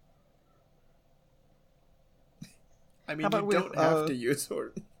mean, How about you with, don't have to use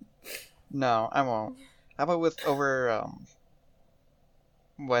Orton. No, I won't. How about with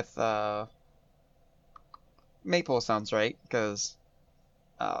Maple sounds right, because,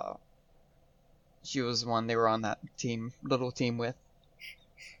 she was one they were on that little team with.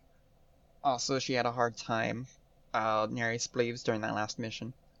 Also, she had a hard time, Nereus believes, during that last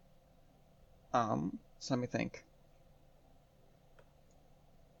mission. So let me think.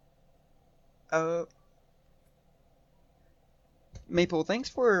 Maple, thanks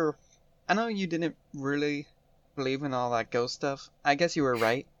for... I know you didn't really believe in all that ghost stuff. I guess you were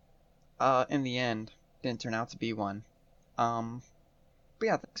right. In the end, didn't turn out to be one. But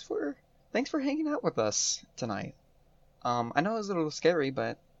yeah, thanks for hanging out with us tonight. I know it was a little scary,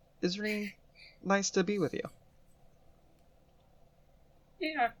 but it's really nice to be with you.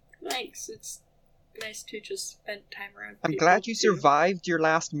 Yeah, thanks. It's nice to just spend time around I'm people, glad you too. survived your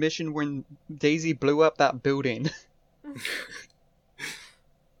last mission when Daisy blew up that building.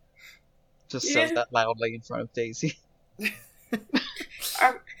 Just says Yeah. that loudly in front of Daisy.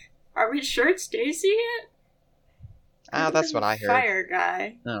 Are we sure it's Daisy yet? That's what I heard. Fire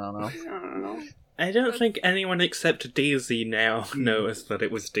guy. I don't know. I don't know. I don't think anyone except Daisy now knows that it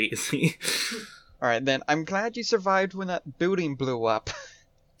was Daisy. Alright then, I'm glad you survived when that building blew up.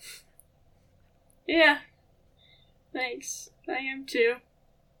 Yeah. Thanks. I am too.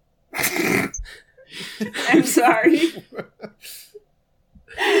 I'm sorry.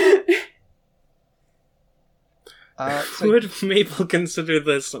 So Would Maple consider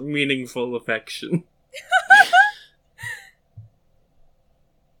this meaningful affection?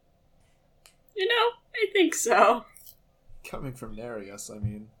 You know, I think so. Coming from Nereus, I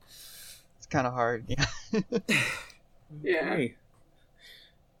mean... it's kind of hard, yeah. Yeah. Okay.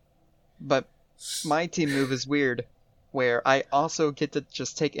 But my team move is weird, where I also get to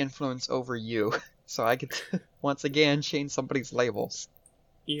just take influence over you. So I get to, once again, change somebody's labels.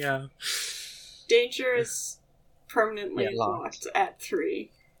 Yeah. Danger is permanently Yeah, locked. locked at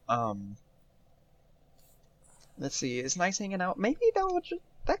 3. Let's see, it's nice hanging out. Maybe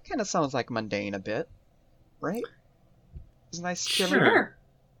that kind of sounds like mundane a bit, right? It's nice chilling. Sure. Sure.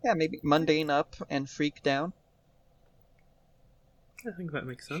 Yeah, maybe mundane up and freak down. I think that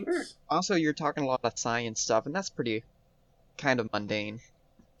makes sense. Sure. Also, you're talking a lot of science stuff, and that's pretty kind of mundane.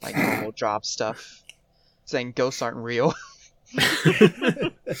 Like normal job stuff. Saying ghosts aren't real.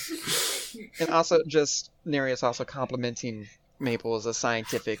 And also just Nereus also complimenting Maple as a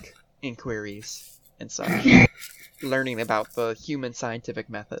scientific inquiries and such. Learning about the human scientific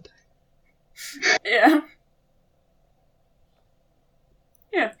method. Yeah.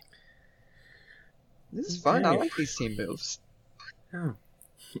 Yeah. This is fun. I Okay. like these team moves. Oh.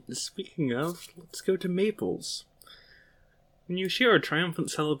 Speaking of, let's go to Maples. When you share a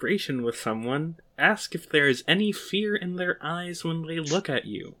triumphant celebration with someone, ask if there is any fear in their eyes when they look at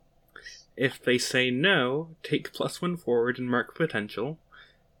you. If they say no, take +1 forward and mark potential.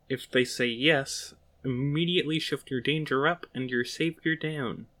 If they say yes, immediately shift your danger up and your savior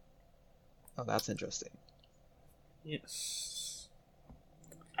down. Oh, that's interesting. Yes.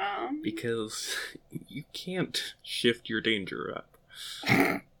 Because Because you can't shift your danger up.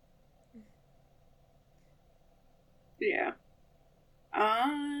 yeah.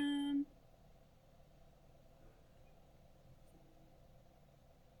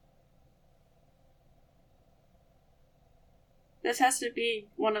 This has to be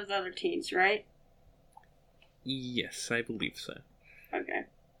one of the other teams, right? Yes, I believe so. Okay.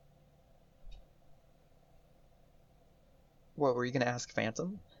 What, were you gonna ask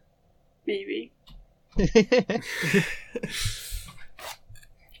Phantom? Maybe.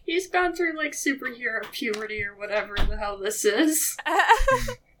 He's gone through, like, superhero puberty or whatever the hell this is.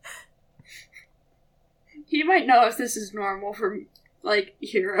 He might know if this is normal for, like,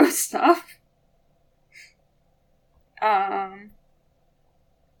 hero stuff. I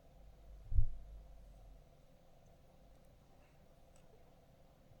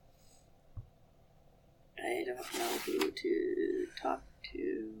don't know who to talk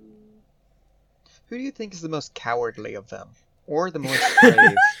to. Who do you think is the most cowardly of them? Or the most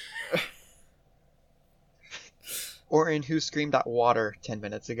brave? Or in Who Screamed at Water 10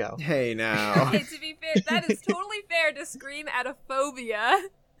 minutes ago? Hey now. Okay, to be fair, that is totally fair to scream at a phobia.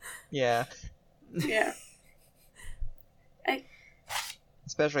 Yeah, Yeah.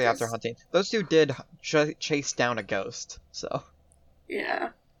 especially after hunting. Those two did chase down a ghost, so... Yeah.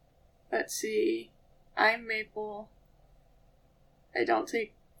 Let's see. I'm Maple. I don't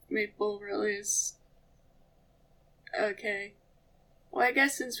think Maple really is... Okay. Well, I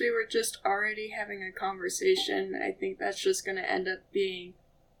guess since we were just already having a conversation, I think that's just gonna end up being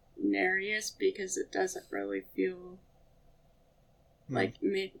Nereus, because it doesn't really feel like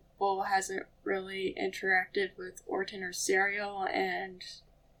Maple hasn't really interacted with Orton or Serial, and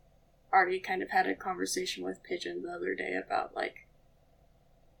already kind of had a conversation with Pigeon the other day about, like,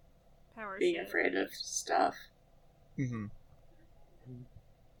 Power being shit. afraid of stuff. Mm-hmm.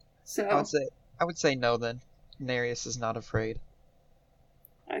 So, I would say no then. Nereus is not afraid.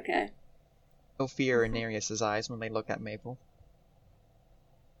 okay. No fear in Nereus's eyes when they look at Maple.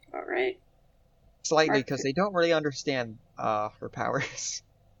 Alright. Slightly, Okay. because they don't really understand her powers.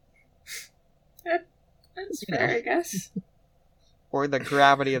 That's You fair, know. I guess. Or the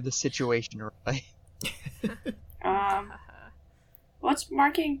gravity of the situation, really. What's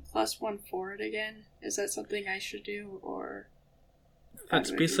marking +1 forward again? Is that something I should do, or... how That's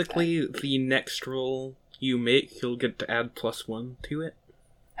do I do basically the next roll you make, you'll get to add +1 to it.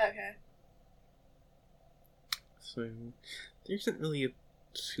 that? Okay. So there isn't really a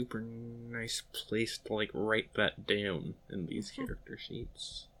super nice place to like write that down in these character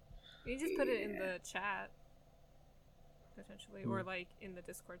sheets. You can just put it in the chat. Potentially. Or like in the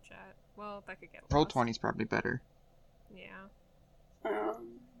Discord chat. Well, that could get lost. Roll 20's probably better. Yeah.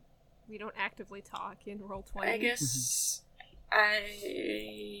 We We don't actively talk in Roll20. I guess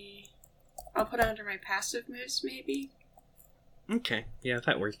I'll put it under my passive moves, maybe? Okay, yeah,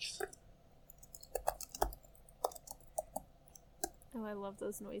 that works. Oh, I love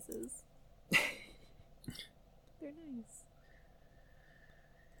those noises. They're nice.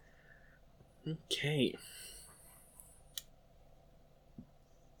 Okay.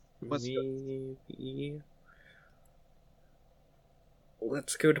 Let's go. Maybe...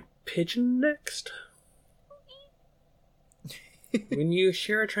 Let's go to Pigeon next. When you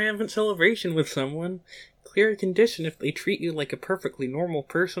share a triumphant celebration with someone, clear a condition if they treat you like a perfectly normal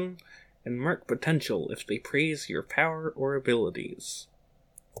person, and mark potential if they praise your power or abilities.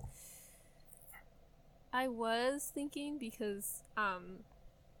 I was thinking because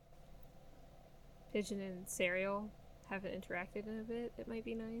Pigeon and Serial haven't interacted in a bit, it might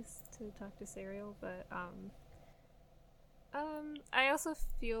be nice to talk to Serial, but I also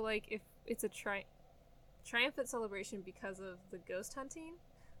feel like if it's a triumphant celebration because of the ghost hunting,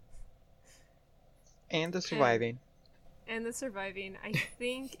 And the surviving. and the surviving, I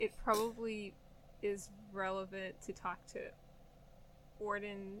think it probably is relevant to talk to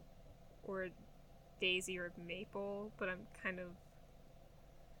Orden or Daisy or Maple, but I'm kind of...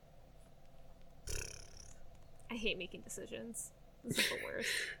 I hate making decisions. This is the worst.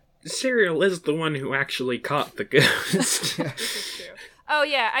 Serial is the one who actually caught the ghost. This is true. Oh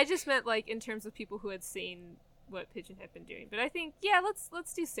yeah, I just meant like in terms of people who had seen what Pigeon had been doing. But I think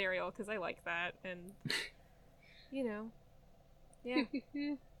let's do Serial because I like that, and you know, yeah.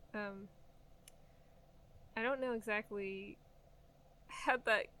 I don't know exactly how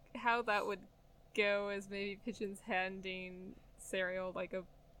that would go as maybe Pigeon's handing Serial like a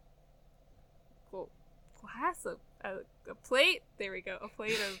glass of a plate. There we go, a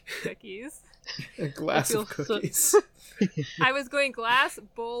plate of cookies. A glass of cookies. I was going glass,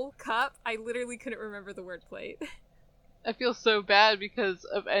 bowl, cup. I literally couldn't remember the word plate. I feel so bad because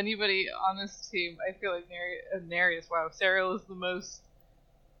of anybody on this team. I feel like Nereus, wow, Serial is the most,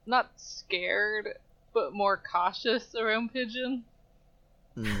 not scared, but more cautious around Pigeon.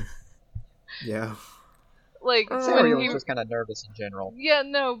 Yeah. Like, Serial's just kind of nervous in general. Yeah,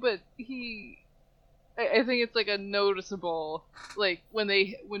 no, but I think it's like a noticeable, like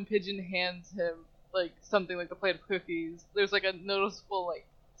when Pigeon hands him like something like a plate of cookies, there's like a noticeable like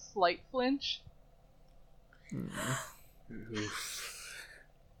slight flinch. Okay.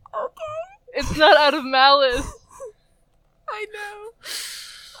 It's not out of malice. I know.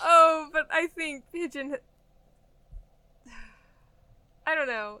 Oh, but I think Pigeon... I don't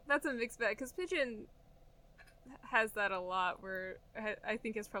know. That's a mixed bag, because Pigeon has that a lot, where I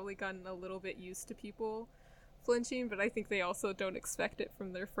think has probably gotten a little bit used to people flinching, but I think they also don't expect it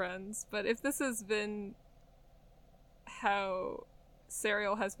from their friends. But if this has been how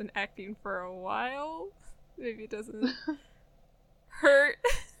Serial has been acting for a while, maybe it doesn't hurt.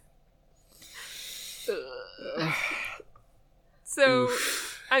 So,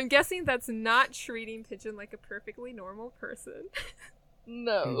 I'm guessing that's not treating Pigeon like a perfectly normal person.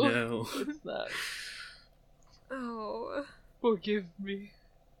 No, it's not. Oh. Forgive me.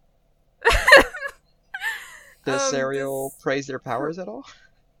 Does Serial praise their powers at all?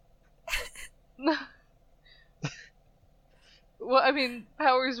 No. Well, I mean,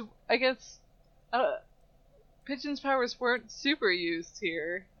 powers, I guess, Pigeon's powers weren't super used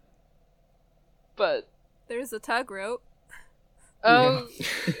here. But... There's a tug rope. Oh.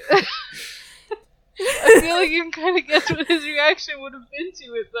 I feel like you can kind of guess what his reaction would have been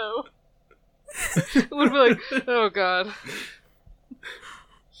to it, though. It would be like, oh god.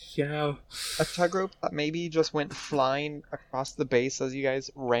 Yeah. A tug rope that maybe just went flying across the base as you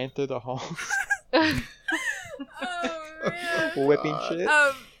guys ran through the halls. Oh, man. Whipping shit.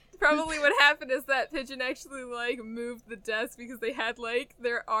 Probably what happened is that Pigeon actually, like, moved the desk because they had, like,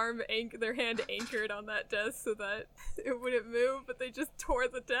 their hand anchored on that desk so that it wouldn't move, but they just tore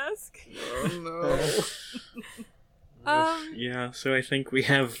the desk. Oh no. Yeah, so I think we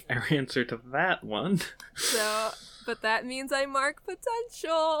have our answer to that one. So, but that means I mark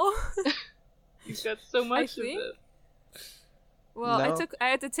potential. You got so much of think. it. Well, No. I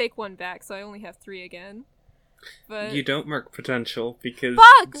had to take one back, so I only have 3 again. But You don't mark potential because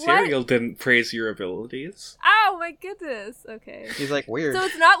Fuck, what? Serial didn't praise your abilities. ow, my goodness. Okay. He's like, weird. So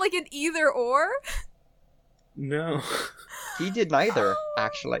it's not like an either or? No. He did neither,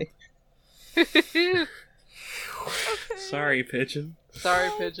 actually. Okay. Sorry, Pigeon. Sorry,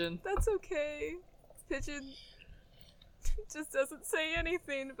 Pigeon. That's okay. Pigeon just doesn't say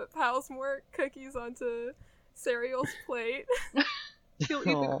anything, but piles more cookies onto Serial's plate. He'll eat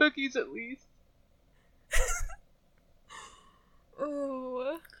the Aw. cookies at least.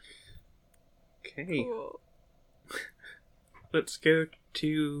 Oh, Okay, cool. let's go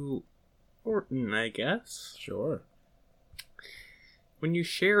to Orton, I guess. Sure. When you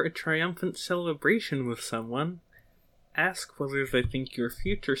share a triumphant celebration with someone, ask whether they think your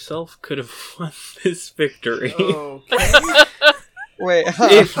future self could have won this victory. Okay. Wait,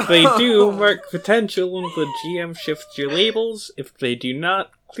 If they do, mark potential and the GM shifts your labels. If they do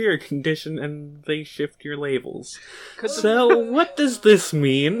not, clear a condition and they shift your labels. So, what does this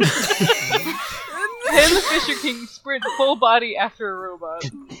mean? Can the Fisher King sprint full body after a robot?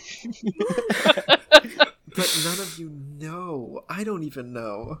 But none of you know. I don't even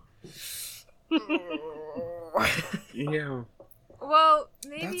know. Yeah. Well,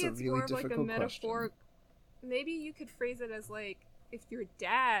 maybe That's a it's really more of like a difficult metaphor. question. Maybe you could phrase it as like, if your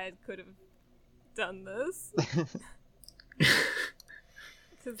dad could have done this.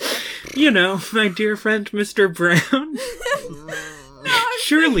 'Cause that's... You know, my dear friend Mr. Brown.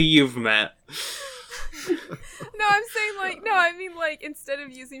 Surely you've met. No, I'm saying like, no, I mean like, instead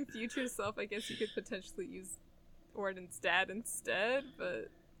of using future self, I guess you could potentially use Orden's dad instead, but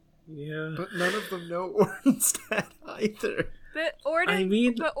Yeah. But none of them know Orden's dad either. but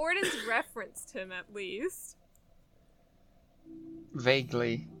Orden's referenced him at least.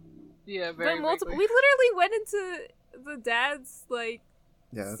 Vaguely. Yeah, very But multiple. vaguely. We literally went into the dad's like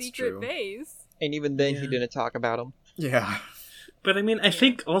Yeah, that's secret true. base. And even then, he Yeah. didn't talk about him. Yeah. But I mean, I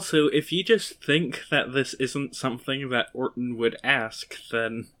think also, if you just think that this isn't something that Orton would ask,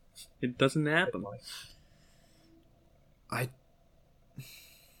 then it doesn't happen.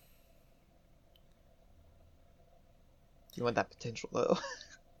 You want that potential, though.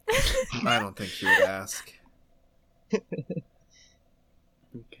 I don't think he would ask. Okay.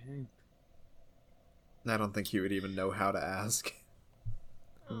 I don't think he would even know how to ask.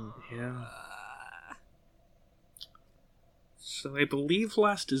 Yeah. So I believe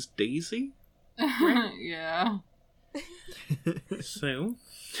last is Daisy. Yeah. So,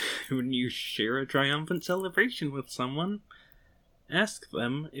 when you share a triumphant celebration with someone, ask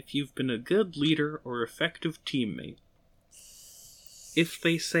them if you've been a good leader or effective teammate. If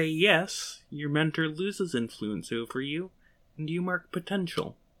they say yes, your mentor loses influence over you, and you mark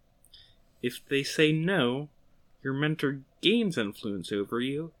potential. If they say no, your mentor gains influence over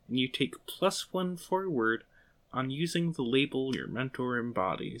you, and you take +1 forward on using the label your mentor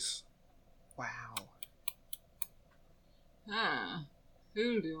embodies. Wow. Huh.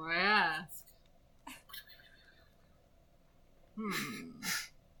 Who do I ask?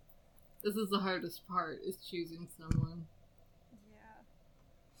 This is the hardest part, is choosing someone.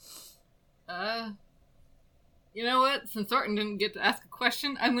 Yeah. You know what? Since Orton didn't get to ask a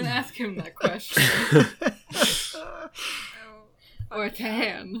question, I'm gonna ask him that question. Oh, Or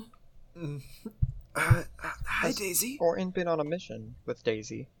Tan. Hi, Daisy. Orton been on a mission with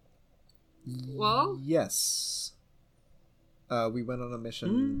Daisy. Well? Yes. We went on a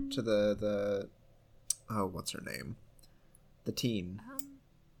mission to the oh, what's her name? The teen.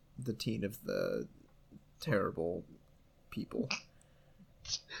 The teen of the terrible people.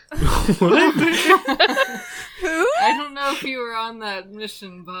 What? Who? I don't know if you were on that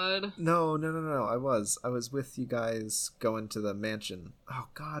mission, bud. No. I was with you guys going to the mansion. Oh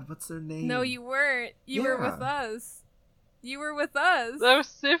God, what's their name? No, you weren't. You were with Yeah. us. You were with us. That was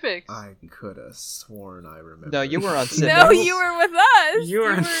civics. I could have sworn I remember. No, you were on Civics. No, you were with us. You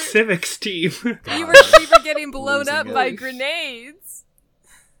were on Civics team. You were getting blown Losing up it. by grenades.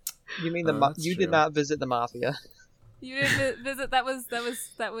 You mean Oh, that's you true. did not visit the Mafia. You didn't visit. That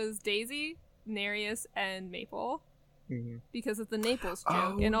was Daisy, Nereus, and Maple because of the Naples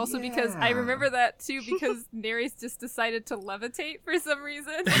joke, Oh, and also because I yeah. remember that too because Nereus just decided to levitate for some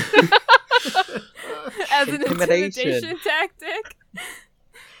reason as an Intimidation. intimidation tactic.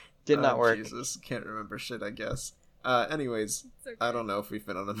 Did not Oh, work. Jesus, can't remember shit, I guess. Anyways, It's okay. I don't know if we've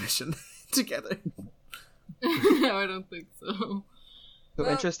been on a mission together. No, I don't think so. So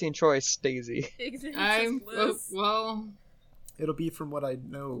Well- interesting choice, Daisy. I'm well. It'll be from what I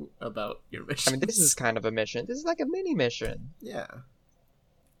know about your mission. I mean, this is kind of a mission. This is like a mini mission. Yeah.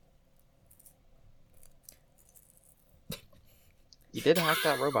 You did hack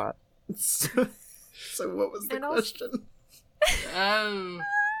that robot. So what was the And also- question?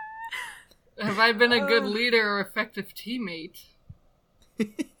 Have I been a good leader or effective teammate?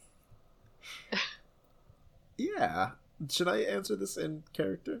 Yeah. Should I answer this in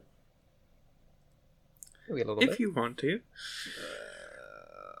character? Maybe a little If bit. you want to.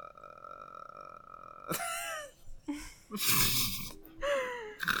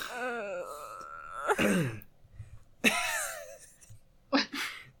 I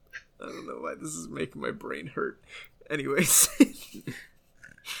don't know why this is making my brain hurt. Anyways.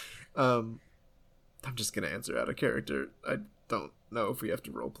 I'm just gonna answer out of character. I don't know if we have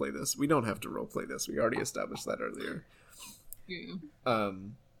to roleplay this. We don't have to roleplay this. We already established that earlier. Yeah.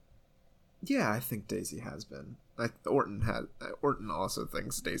 Yeah, I think Daisy has been. Orton also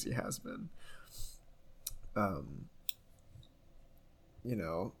thinks Daisy has been.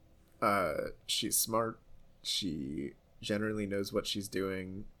 She's smart. She generally knows what she's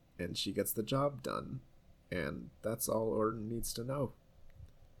doing, and she gets the job done. And that's all Orton needs to know.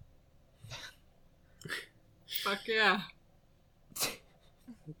 Fuck yeah.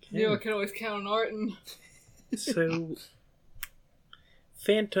 You know, I can always count on Orton. So,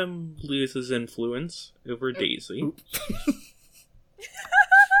 Phantom loses influence over Daisy. Oop.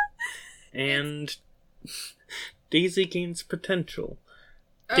 And Daisy gains potential.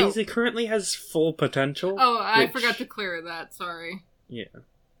 Oh. Daisy currently has full potential. Oh, I which- forgot to clear that. Sorry. Yeah.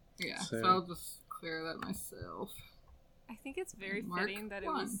 Yeah, So- so I'll just clear that myself. I think it's very Mark fitting that it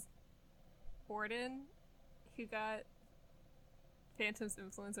one. was Orden who got Phantom's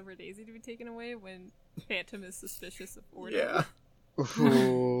influence over Daisy to be taken away when Phantom is suspicious of Orden. Yeah.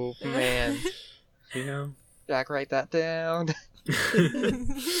 Ooh, man. Yeah. Jack, write that down. I'd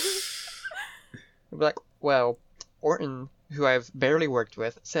be like, well, Orton, who I've barely worked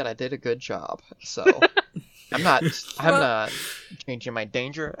with, said I did a good job, so I'm not changing my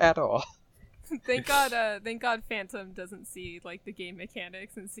danger at all. Thank God Phantom doesn't see like the game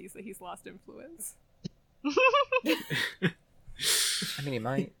mechanics and sees that he's lost influence. I mean, he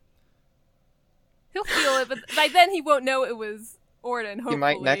might. He'll feel it, but by then he won't know it was Orden, hopefully. He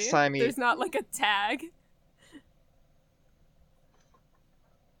might next time There's not like a tag.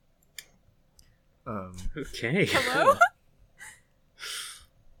 Okay. Hello?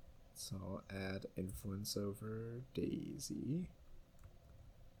 So I'll add influence over Daisy.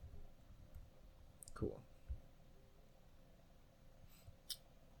 Cool.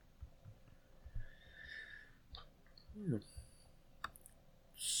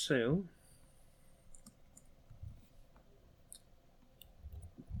 So,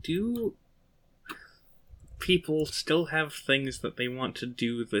 do people still have things that they want to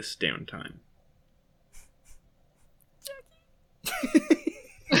do this downtime?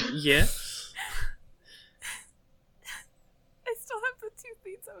 Yes. I still have the two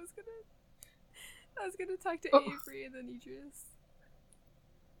things I was gonna talk to Avery and then Idris.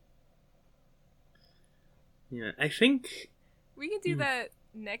 Yeah, I think We can do that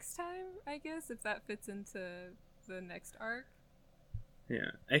next time, I guess, if that fits into the next arc.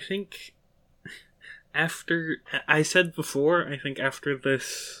 Yeah, I think after I said before, I think after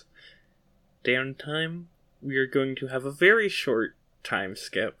this downtime, we are going to have a very short time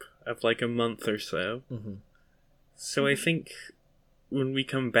skip of like a month or so. Mm-hmm. So I think when we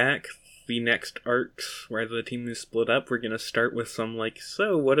come back, the next arcs where the team is split up, we're gonna start with some like,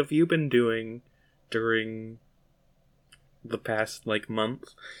 so what have you been doing during the past like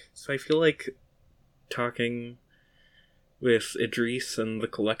month? So I feel like talking with Idris and the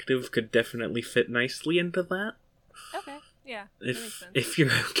collective could definitely fit nicely into that. Okay, yeah, that makes sense. If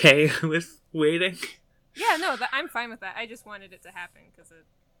you're okay with waiting. Yeah, no, I'm fine with that. I just wanted it to happen because it,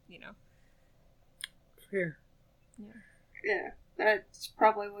 Fair. Yeah, that's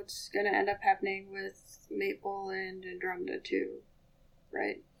probably what's going to end up happening with Maple and Andromeda too,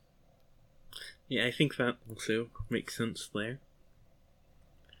 right? Yeah, I think that also makes sense there.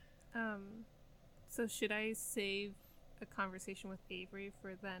 So should I save a conversation with Avery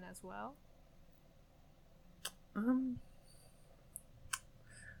for then as well? I'm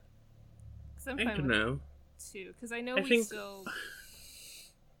I fine don't with know. it too, because I know I think- still.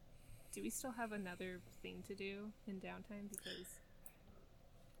 Do we still have another thing to do in downtime? Because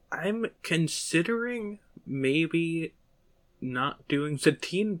I'm considering maybe not doing the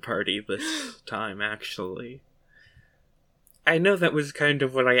teen party this time, actually. I know that was kind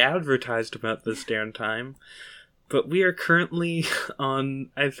of what I advertised about this downtime, but we are currently on,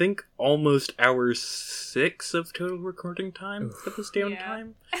 I think, almost hour 6 of total recording time for this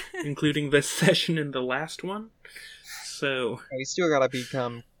downtime, including this session and the last one. So, We still gotta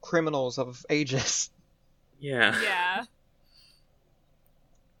become criminals of ages. yeah. yeah.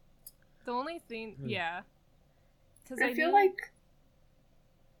 The only thing, yeah, because I feel know- like...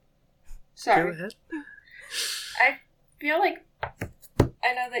 Sorry. Go ahead. I feel like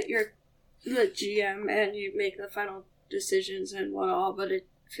I know that you're the GM and you make the final decisions and what all, but it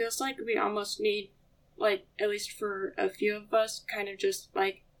feels like we almost need, like, at least for a few of us, kind of just,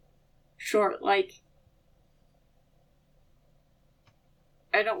 like, short, like,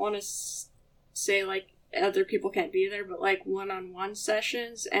 I don't want to say, like, other people can't be there, but, like, one-on-one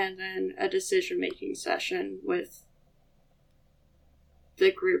sessions and then a decision-making session with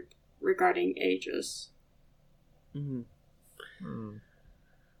the group regarding ages. Mm-hmm. Hmm.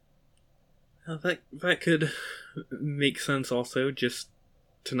 That could make sense also, just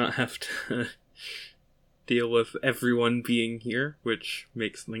to not have to deal with everyone being here, which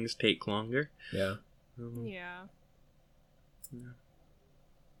makes things take longer. Yeah. Yeah.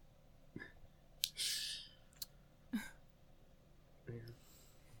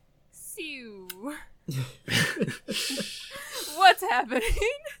 Sue. What's happening?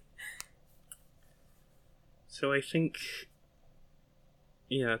 So I think,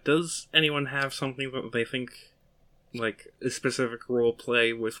 yeah, does anyone have something that they think, like, a specific role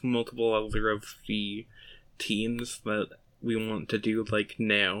play with multiple other of the teens that we want to do, like,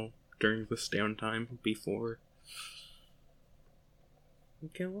 now, during this downtime, before we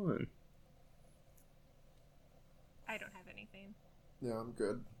go on? I don't have anything. Yeah, I'm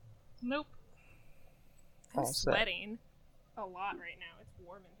good. Nope. I'm All set. sweating a lot right now. It's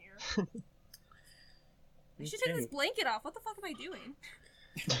warm in here. I should take this blanket off. What the fuck am I doing?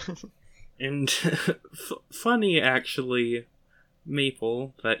 And funny, actually,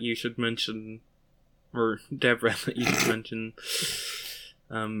 Maple, that you should mention, or Deborah, that you should mention,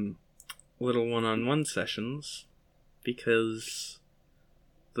 little one-on-one sessions, because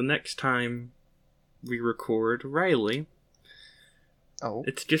the next time we record Riley,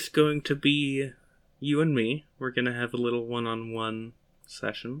 it's just going to be you and me. We're going to have a little one-on-one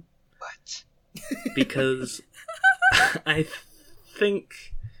session. What? Because I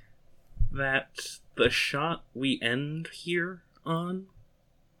think that the shot we end here on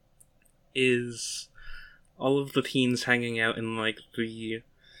is all of the teens hanging out in, like, the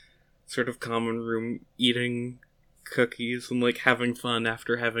sort of common room, eating cookies and, like, having fun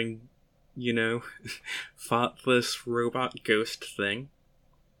after having, you know, fought this robot ghost thing.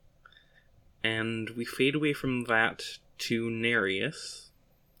 And we fade away from that to Nereus,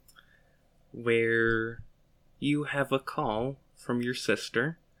 where you have a call from your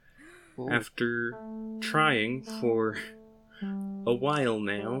sister. Ooh. After trying for a while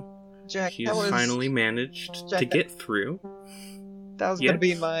now, Jack, she's finally managed to get through. That was gonna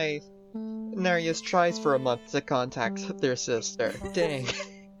be my Nereus tries for a month to contact their sister. Dang.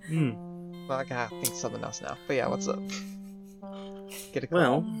 Well, I gotta think something else now. But yeah, what's up? Get a call.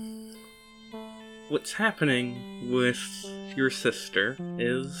 Well, what's happening with your sister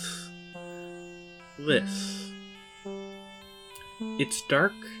is this. It's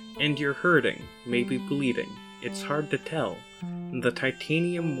dark and you're hurting, maybe bleeding. It's hard to tell. The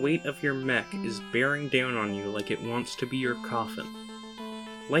titanium weight of your mech is bearing down on you like it wants to be your coffin.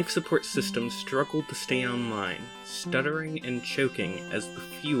 Life support systems struggle to stay online, stuttering and choking as the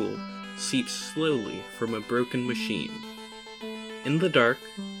fuel seeps slowly from a broken machine. In the dark,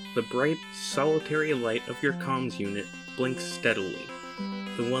 the bright, solitary light of your comms unit blinks steadily,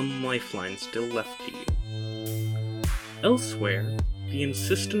 the one lifeline still left to you. Elsewhere, the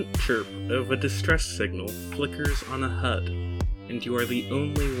insistent chirp of a distress signal flickers on a HUD, and you are the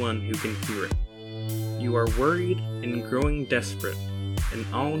only one who can hear it. You are worried and growing desperate, and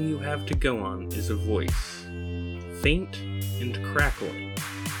all you have to go on is a voice, faint and crackling,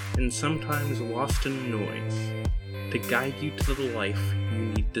 and sometimes lost in noise, to guide you to the life you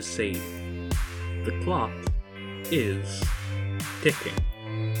need to save. The clock is ticking.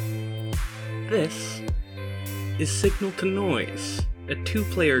 This is Signal to Noise, a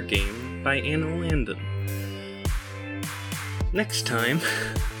 2-player game by Anna Landon. Next time,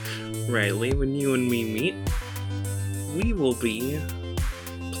 Riley, when you and me meet, we will be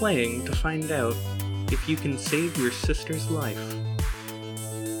playing to find out if you can save your sister's life.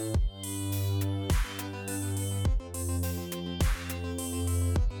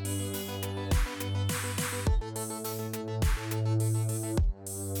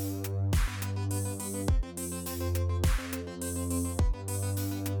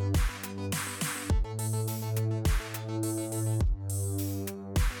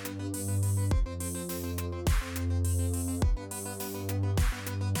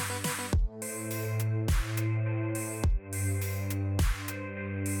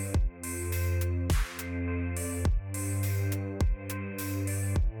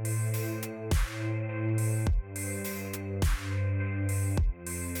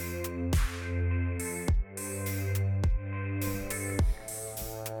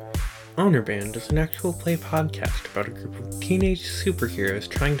 Honor Band is an actual play podcast about a group of teenage superheroes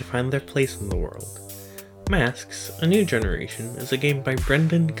trying to find their place in the world. Masks, A New Generation is a game by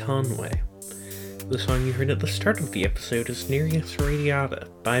Brendan Conway. The song you heard at the start of the episode is Nereus Radiata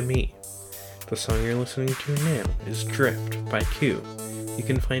by me. The song you're listening to now is Drift by Q. You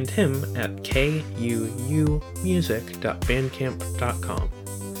can find him at kuumusic.bandcamp.com.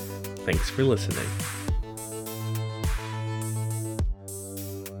 Thanks for listening.